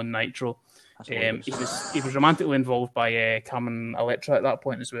seen him on Nitro. He was romantically involved by Carmen Electra at that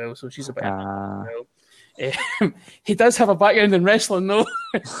point as well, so she's a bit. He does have a background in wrestling, though.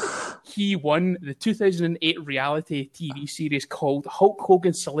 He won the 2008 reality TV series called Hulk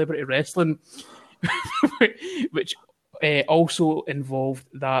Hogan's Celebrity Wrestling, which also involved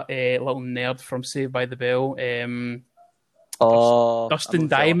that little nerd from Saved by the Bell. Dustin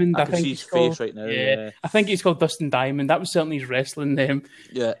Diamond. I can see his face right now. Yeah. I think he's called Dustin Diamond. That was certainly his wrestling name.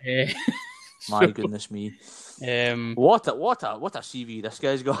 Yeah. My goodness me. What a CV this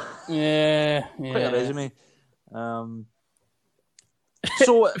guy's got. Yeah. Quite a resume.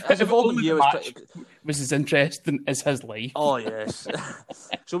 So as of all the years, was as interesting as his life. Oh yes.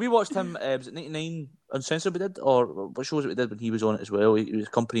 So we watched him. Was it 99 Uncensored we did, or what shows it we did when he was on it as well? He was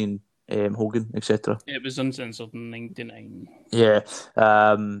accompanying Hogan, etc. It was Uncensored in 99. Yeah.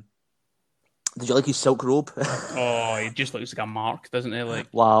 Did you like his silk robe? Oh, he just looks like a mark, doesn't he? Like,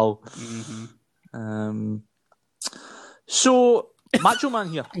 wow. mm-hmm. So, Macho Man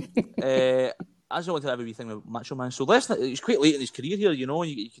here. I just wanted to have a wee thing with Macho Man. So, he's quite late in his career here, you know.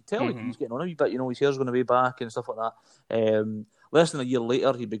 You can tell he's getting on a wee bit, you know, his hair's going to be back and stuff like that. Less than a year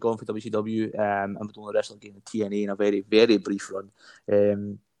later, he'd be gone for WCW and would only wrestle again in TNA in a very, very brief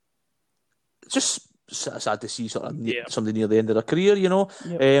run. Just sad to see somebody near the end of their career, you know.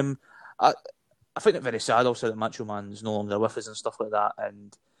 Yep. I find it very sad also that Macho Man's no longer with us and stuff like that.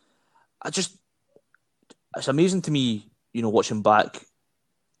 And it's amazing to me, you know, watching back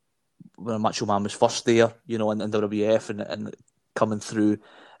when Macho Man was first there, you know, in WWF and coming through,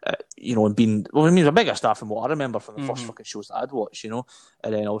 you know, and being, well, I mean, he was a bigger star from what I remember from the first fucking shows that I'd watched, you know,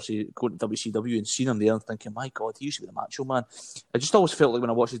 and then obviously going to WCW and seeing him there and thinking, my God, he used to be the Macho Man. I just always felt like when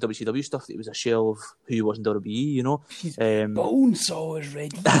I watched his WCW stuff that he was a shell of who he was in WWE, you know. Bonesaw is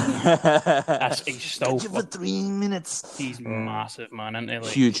ready. That's he's still for 3 minutes. He's massive, man, isn't he?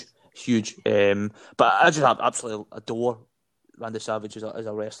 Like, huge. But I just absolutely adore Randy Savage as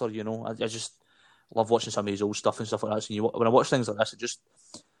a wrestler, you know. I just love watching some of his old stuff and stuff like that. So when I watch things like this, it just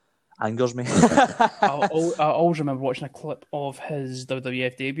angers me. I always remember watching a clip of his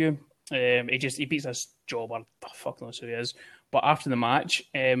WWF debut. He beats this jobber. Fuck knows who he is. But after the match,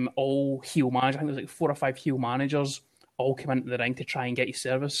 all heel managers, I think there's like 4 or 5 heel managers, all came into the ring to try and get his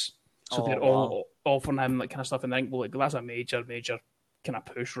service. So they're all offering him that kind of stuff in the ring. Like, that's a major kind of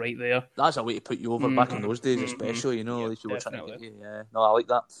push right there. That's a way to put you over back in those days, especially, you know. At least you were trying to get you. Yeah, no, I like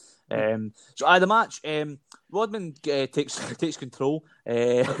that. So the match, Rodman takes control,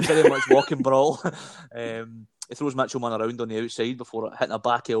 very much walking brawl. He throws Macho Man around on the outside before hitting a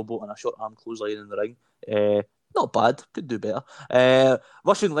back elbow and a short arm clothesline in the ring. Not bad, could do better.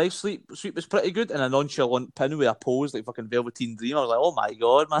 Russian leg sweep was pretty good, and a nonchalant pin with a pose like fucking Velveteen Dream. I was like, oh my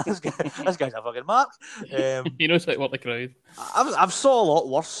God, man, this guy's a fucking mark. He knows how to work the crowd. I've saw a lot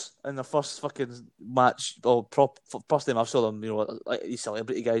worse in the first fucking match. First time I've saw them, you know, like these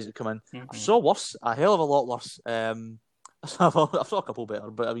celebrity guys that come in. I saw worse, a hell of a lot worse. I saw a couple better,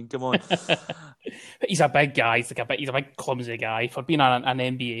 but I mean, come on. He's a big guy. He's a big clumsy guy for being an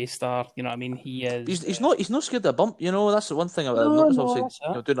NBA star. You know what I mean? He is. He's not scared of a bump. You know, that's the one thing I've noticed. Obviously,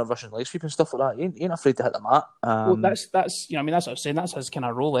 you know, doing a Russian leg sweep and stuff like that. He ain't afraid to hit the mat. Well, that's you know, I mean, that's what I'm saying. That's his kind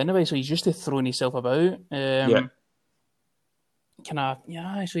of role anyway. So he's used to throwing himself about. So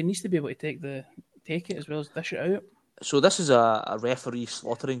he needs to be able to take it as well as dish it out. So this is a referee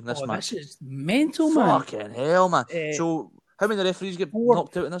slaughtering this match. This is mental, man. Fucking hell, man. So how many referees get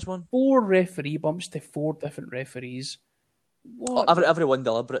knocked out in this one? 4 referee bumps to 4 different referees. What? Everyone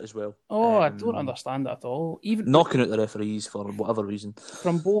deliberate as well. I don't understand that at all. Even knocking out the referees for whatever reason.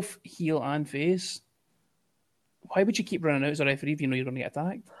 From both heel and face. Why would you keep running out as a referee if you know you're going to get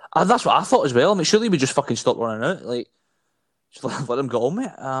attacked? That's what I thought as well. I mean, surely we just fucking stop running out. Like, just let them get on with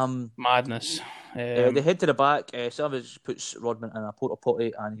it. Madness. They head to the back. Savage puts Rodman in a porta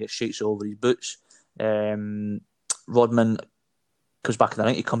potty and he gets shakes over his boots. Rodman comes back in the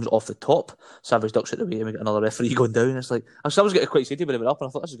ring. He comes off the top. Savage ducks it away and we get another referee going down. It's like, I was getting quite excited when he went up and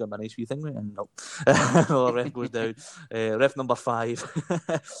I thought this is going to be a nice wee thing, right? And no. Another ref goes down. Ref number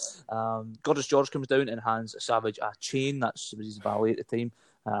 5. Gorgeous George comes down and hands Savage a chain. That's his valet at the time.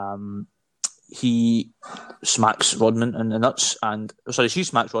 He smacks Rodman in the nuts, she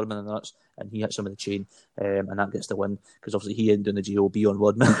smacks Rodman in the nuts, and he hits him with the chain, and that gets the win because obviously he ain't doing the GOB on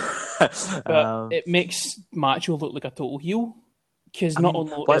Rodman. But it makes Macho look like a total heel because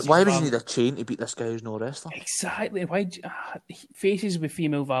why would you need a chain to beat this guy who's no wrestler? Exactly. Why faces with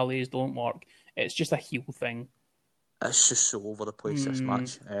female valets don't work? It's just a heel thing. It's just so over the place, this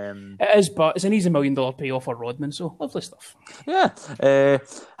match. It is, but it's an easy $1 million payoff for Rodman, so lovely stuff. Yeah.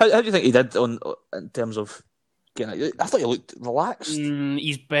 How do you think he did in terms of getting? I thought he looked relaxed.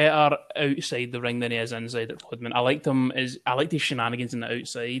 He's better outside the ring than he is inside at Rodman. I liked his shenanigans in the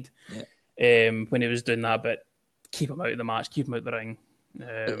outside when he was doing that, but keep him out of the match, keep him out of the ring.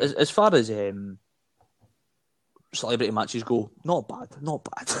 As far as celebrity matches go, not bad.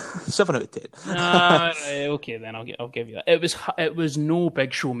 7 out of 10. Okay, then I'll give you that. It was no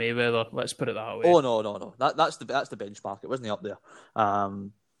Big Show Mayweather. Let's put it that way. Oh no. That's the benchmark. It wasn't up there.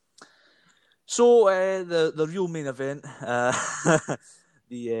 So the real main event,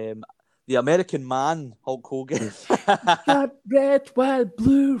 the American Man, Hulk Hogan. Got red, white,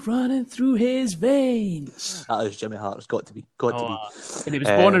 blue running through his veins. That is Jimmy Hart. It's got to be. And he was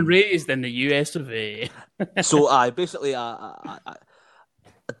born and raised in the US of A. So basically a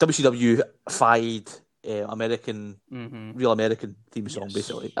WCW-fied American, Mm-hmm. real American theme song,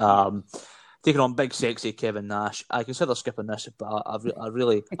 basically. Taking on big, sexy Kevin Nash. I consider skipping this, but I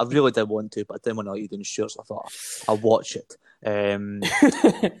really did want to, but I didn't want to let you down short, so I thought I'll watch it.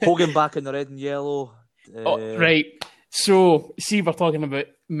 Hogan back in the red and yellow. Right. So, see, we're talking about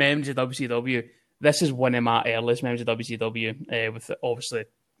memories of WCW. This is one of my earliest memories of WCW, with obviously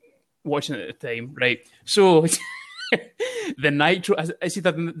watching it at the time, right? So, the Nitro, is it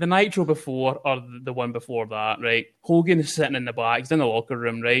the Nitro before or the one before that, right? Hogan is sitting in the back, he's in the locker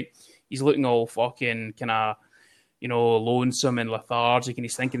room, right? He's looking all fucking kind of, lonesome and lethargic, and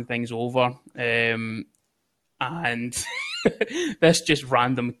he's thinking things over. And this just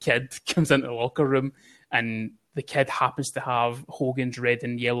random kid comes into the locker room, and the kid happens to have Hogan's red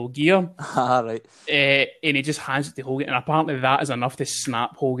and yellow gear. Right. And he just hands it to Hogan, and apparently that is enough to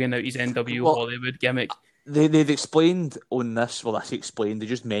snap Hogan out his NWO Hollywood gimmick. They've explained on this. Well, they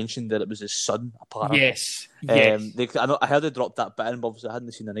just mentioned that it was his son, apparently. Yes. I heard they dropped that bit in, but obviously I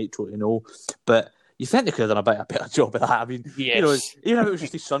hadn't seen the Nitro to know. But you think they could have done a better job of that. I mean, yes. Even if it was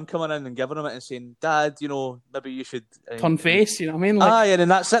just his son coming in and giving him it and saying, "Dad, maybe you should turn face." You know what I mean? And then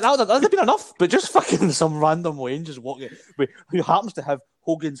that's it. That'd have been enough. But just fucking some random Wayne just walking, who happens to have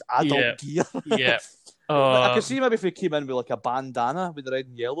Hogan's adult gear. Yeah. I could see maybe if he came in with like a bandana with the red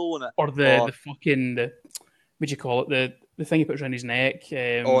and yellow on it, or the fucking what do you call it? The thing he puts around his neck.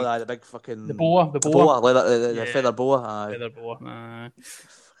 The big fucking the boa, the feather boa. Feather boa.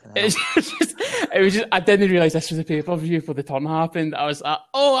 It was just I didn't realise this was a pay-per-view before the turn happened. I was like,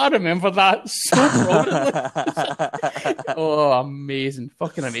 I remember that so prominently. Amazing,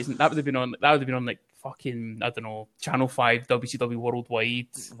 fucking amazing. That would have been on like fucking, I don't know, Channel 5 WCW Worldwide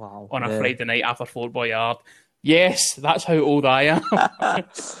on a Friday night after Fort Boyard. Yes, that's how old I am.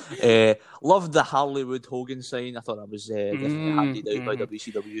 Loved the Harleywood Hogan sign. I thought that was definitely handed out by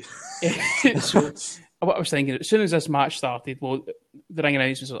WCW. So, what I was thinking, as soon as this match started, the ring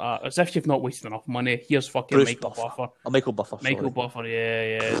announcements were as if you've not wasted enough money. Here's fucking Bruce Michael Buffer. Michael Buffer. Michael Buffer,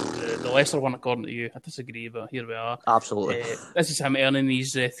 yeah. The lesser one, according to you. I disagree, but here we are. Absolutely. This is him earning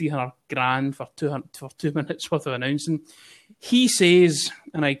these $300,000 for 2 minutes worth of announcing. He says,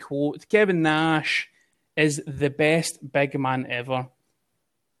 and I quote, "Kevin Nash is the best big man ever."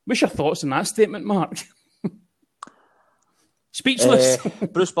 What's your thoughts on that statement, Mark? Speechless.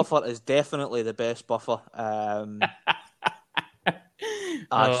 Bruce Buffer is definitely the best Buffer.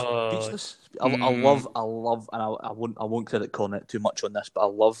 Speechless. I love, and I won't credit Cornette too much on this, but I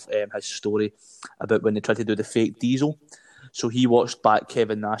love his story about when they tried to do the fake Diesel. So he watched back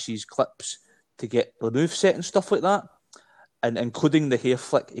Kevin Nash's clips to get the moveset and stuff like that, and including the hair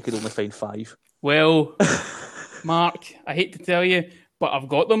flick, he could only find 5. Well, Mark, I hate to tell you, but I've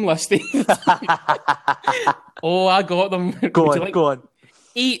got them listed. I got them. Go on.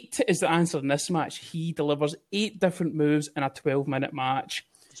 8 is the answer in this match. He delivers 8 different moves in a 12-minute match.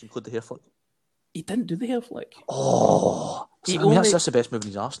 Does he include the hair flick? He didn't do the hair flick. That's the best move in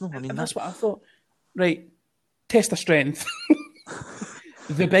his arsenal. I mean, that's what I thought. Right, test of strength.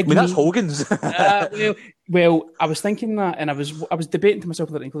 The big. That's Hogan's. Well, I was thinking that, and I was debating to myself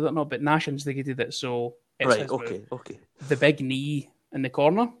whether to include it or not. But Nash instigated it, so it's okay. The big knee in the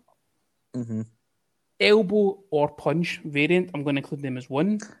corner. Mm-hmm. Elbow or punch variant. I'm going to include them as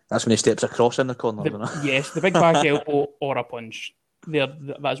one. That's when he steps across in the corner, isn't it? Yes, the big back elbow or a punch.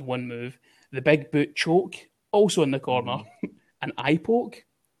 That's one move. The big boot choke, also in the corner. An eye poke.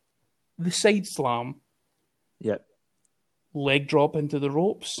 The side slam. Yep. Leg drop into the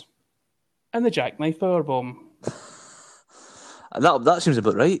ropes. And the jackknife powerbomb. That seems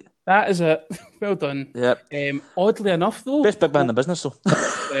about right. That is it. Well done. Yep. Oddly enough, though... Best big man in the business, though.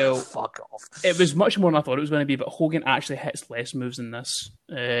 Well... Fuck off. It was much more than I thought it was going to be, but Hogan actually hits less moves than this.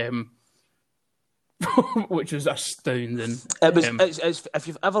 Which was astounding. It's, if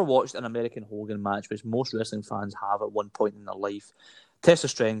you've ever watched an American Hogan match, which most wrestling fans have at one point in their life, test of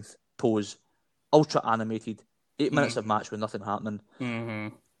strength, pose, ultra animated, 8 minutes of match with nothing happening.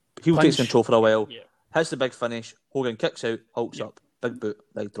 Mm-hmm. Heel takes control for a while, hits the big finish, Hogan kicks out, hulks up, big boot,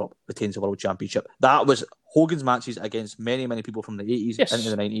 leg drop, retains the World Championship. That was Hogan's matches against many, many people from the 80s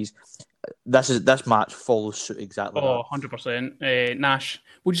into the 90s. This match follows suit exactly that. 100%. Nash,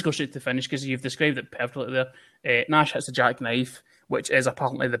 we'll just go straight to the finish because you've described it perfectly there. Nash hits the jackknife, which is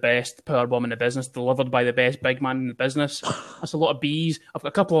apparently the best powerbomb in the business, delivered by the best big man in the business. That's a lot of B's. I've got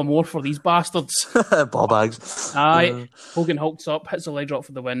a couple of more for these bastards. Ball bags. Aye. Hogan hulks up, hits the leg drop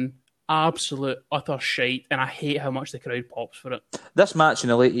for the win. Absolute, utter shite, and I hate how much the crowd pops for it. This match in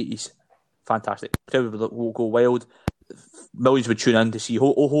the late 80s, fantastic. Crowd will go wild. Millions would tune in to see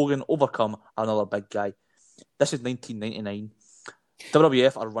Hogan overcome another big guy. This is 1999.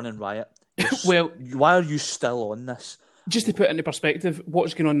 WWF are running riot. Well, why are you still on this? Just to put it into perspective,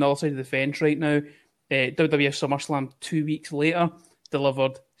 what's going on the other side of the fence right now? WWF SummerSlam 2 weeks later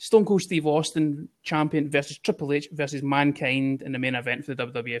delivered Stone Cold Steve Austin champion versus Triple H versus Mankind in the main event for the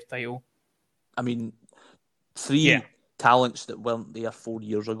WWF title. I mean, three talents that weren't there 4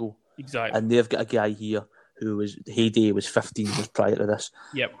 years ago. Exactly. And they've got a guy here who was heyday was 15 years prior to this.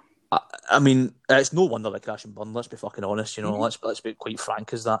 Yep. I mean, it's no wonder they crash and burn. Let's be fucking honest. You know, let's be quite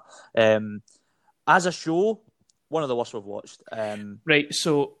frank as that. As a show, one of the worst we've watched. Right.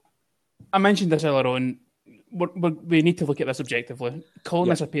 So I mentioned this earlier on. We need to look at this objectively. Calling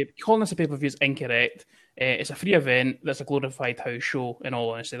this a pay-per-view is incorrect. It's a free event. That's a glorified house show. In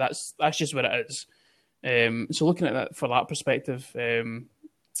all honesty, that's just what it is. So looking at that for that perspective,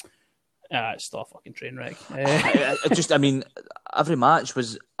 it's still a fucking train wreck. I mean, every match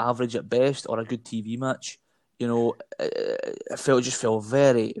was average at best or a good TV match. You know, it just felt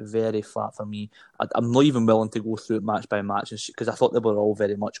very, very flat for me. I'm not even willing to go through it match by match because I thought they were all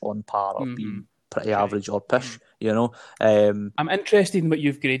very much on par or being pretty average or pish. You know, I'm interested in what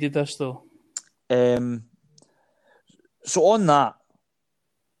you've graded this though. So on that,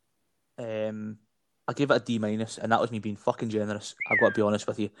 I gave it a D-, and that was me being fucking generous. I've got to be honest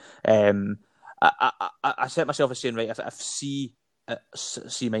with you. I set myself as saying, right, if C-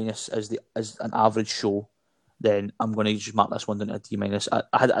 is an average show, then I'm going to just mark this one down to a D-.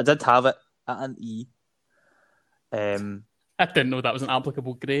 I did have it at an E. I didn't know that was an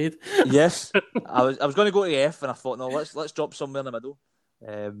applicable grade. Yes, I was going to go to F, and I thought, no, let's drop somewhere in the middle.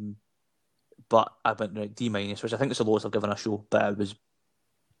 But I went right, D-, which I think is the lowest I've given a show. But it was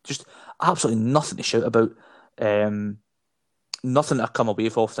just absolutely nothing to shout about. Nothing to come away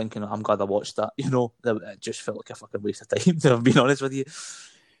from thinking, I'm glad I watched that. You know, it just felt like a fucking waste of time, to be honest with you.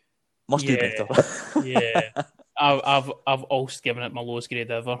 Must do better. Yeah. I've also given it my lowest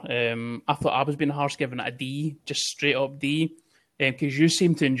grade ever. I thought I was being harsh giving it a D, just straight up D. Because you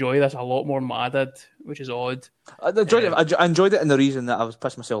seem to enjoy this a lot more than what I did, which is odd. I enjoyed it in the reason that I was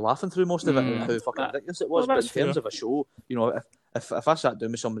pissing myself laughing through most of it and how fucking ridiculous it was. But in terms of a show, you know, if I sat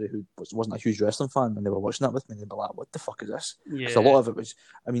down with somebody who wasn't a huge wrestling fan and they were watching that with me, they'd be like, what the fuck is this? Because a lot of it was,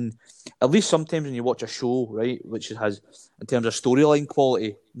 I mean, at least sometimes when you watch a show, right, which has, in terms of storyline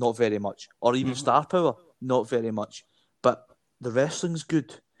quality, not very much, or even star power, not very much, but the wrestling's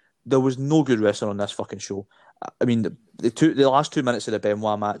good. There was no good wrestling on this fucking show. I mean, the last 2 minutes of the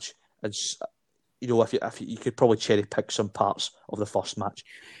Benoit match, and you know, if you could probably cherry pick some parts of the first match.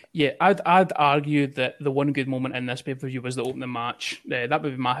 Yeah, I'd argue that the one good moment in this pay-per-view was the opening match. That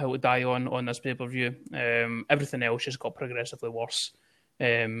would be my hill to die on this pay-per-view. Everything else just got progressively worse.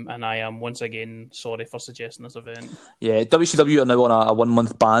 And I am once again sorry for suggesting this event. Yeah, WCW are now on a 1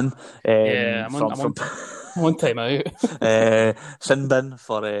 month ban. I'm on time out. Sin bin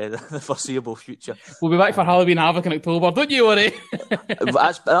for the foreseeable future. We'll be back for Halloween Havoc in October. Don't you worry.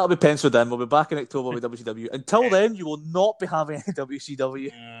 That'll be penciled in. We'll be back in October with WCW. Until then, you will not be having any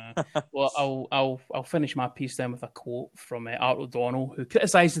WCW. Well, I'll finish my piece then with a quote from Art O'Donnell, who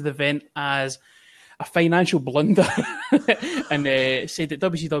criticised the event as a financial blunder and said that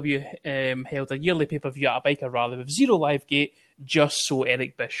WCW held a yearly pay-per-view at a biker rally with zero live gate just so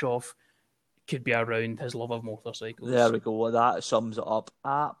Eric Bischoff could be around his love of motorcycles. There we go. That sums it up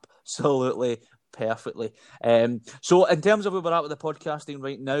absolutely perfectly. So in terms of where we're at with the podcasting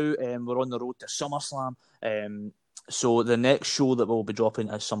right now, we're on the road to SummerSlam. So the next show that we'll be dropping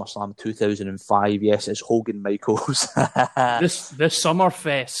is SummerSlam 2005. Yes, it's Hogan Michaels. this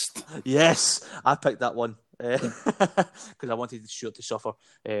Summerfest. Yes, I picked that one because I wanted the show to suffer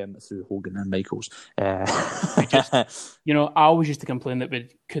through Hogan and Michaels. I always used to complain that we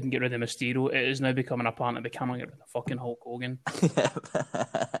couldn't get rid of Mysterio. It is now becoming apparent that we cannot get rid of fucking Hulk Hogan.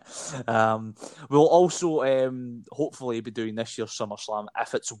 We'll also hopefully be doing this year's SummerSlam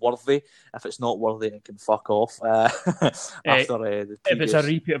if it's worthy. If it's not worthy, it can fuck off. If it's a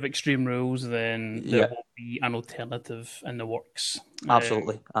repeat of Extreme Rules, then there will be an alternative in the works.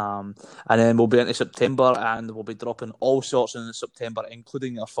 Absolutely. And then we'll be into September and we'll be dropping all sorts in September,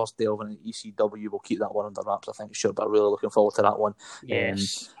 including our first delve into ECW. We'll keep that one under wraps, I think, sure, but I'm really looking forward to that one.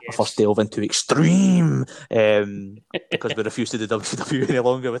 Our first delve into Extreme because we refuse to do WCW any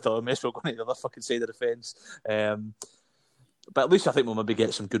longer with our mess. We're going to the other fucking side of the fence. But at least I think we'll maybe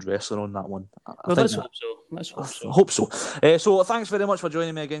get some good wrestling on that one. Let's hope so. I hope so. So thanks very much for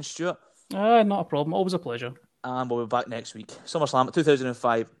joining me again, Stuart. Not a problem. Always a pleasure. And we'll be back next week. SummerSlam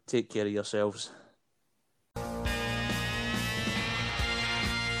 2005. Take care of yourselves.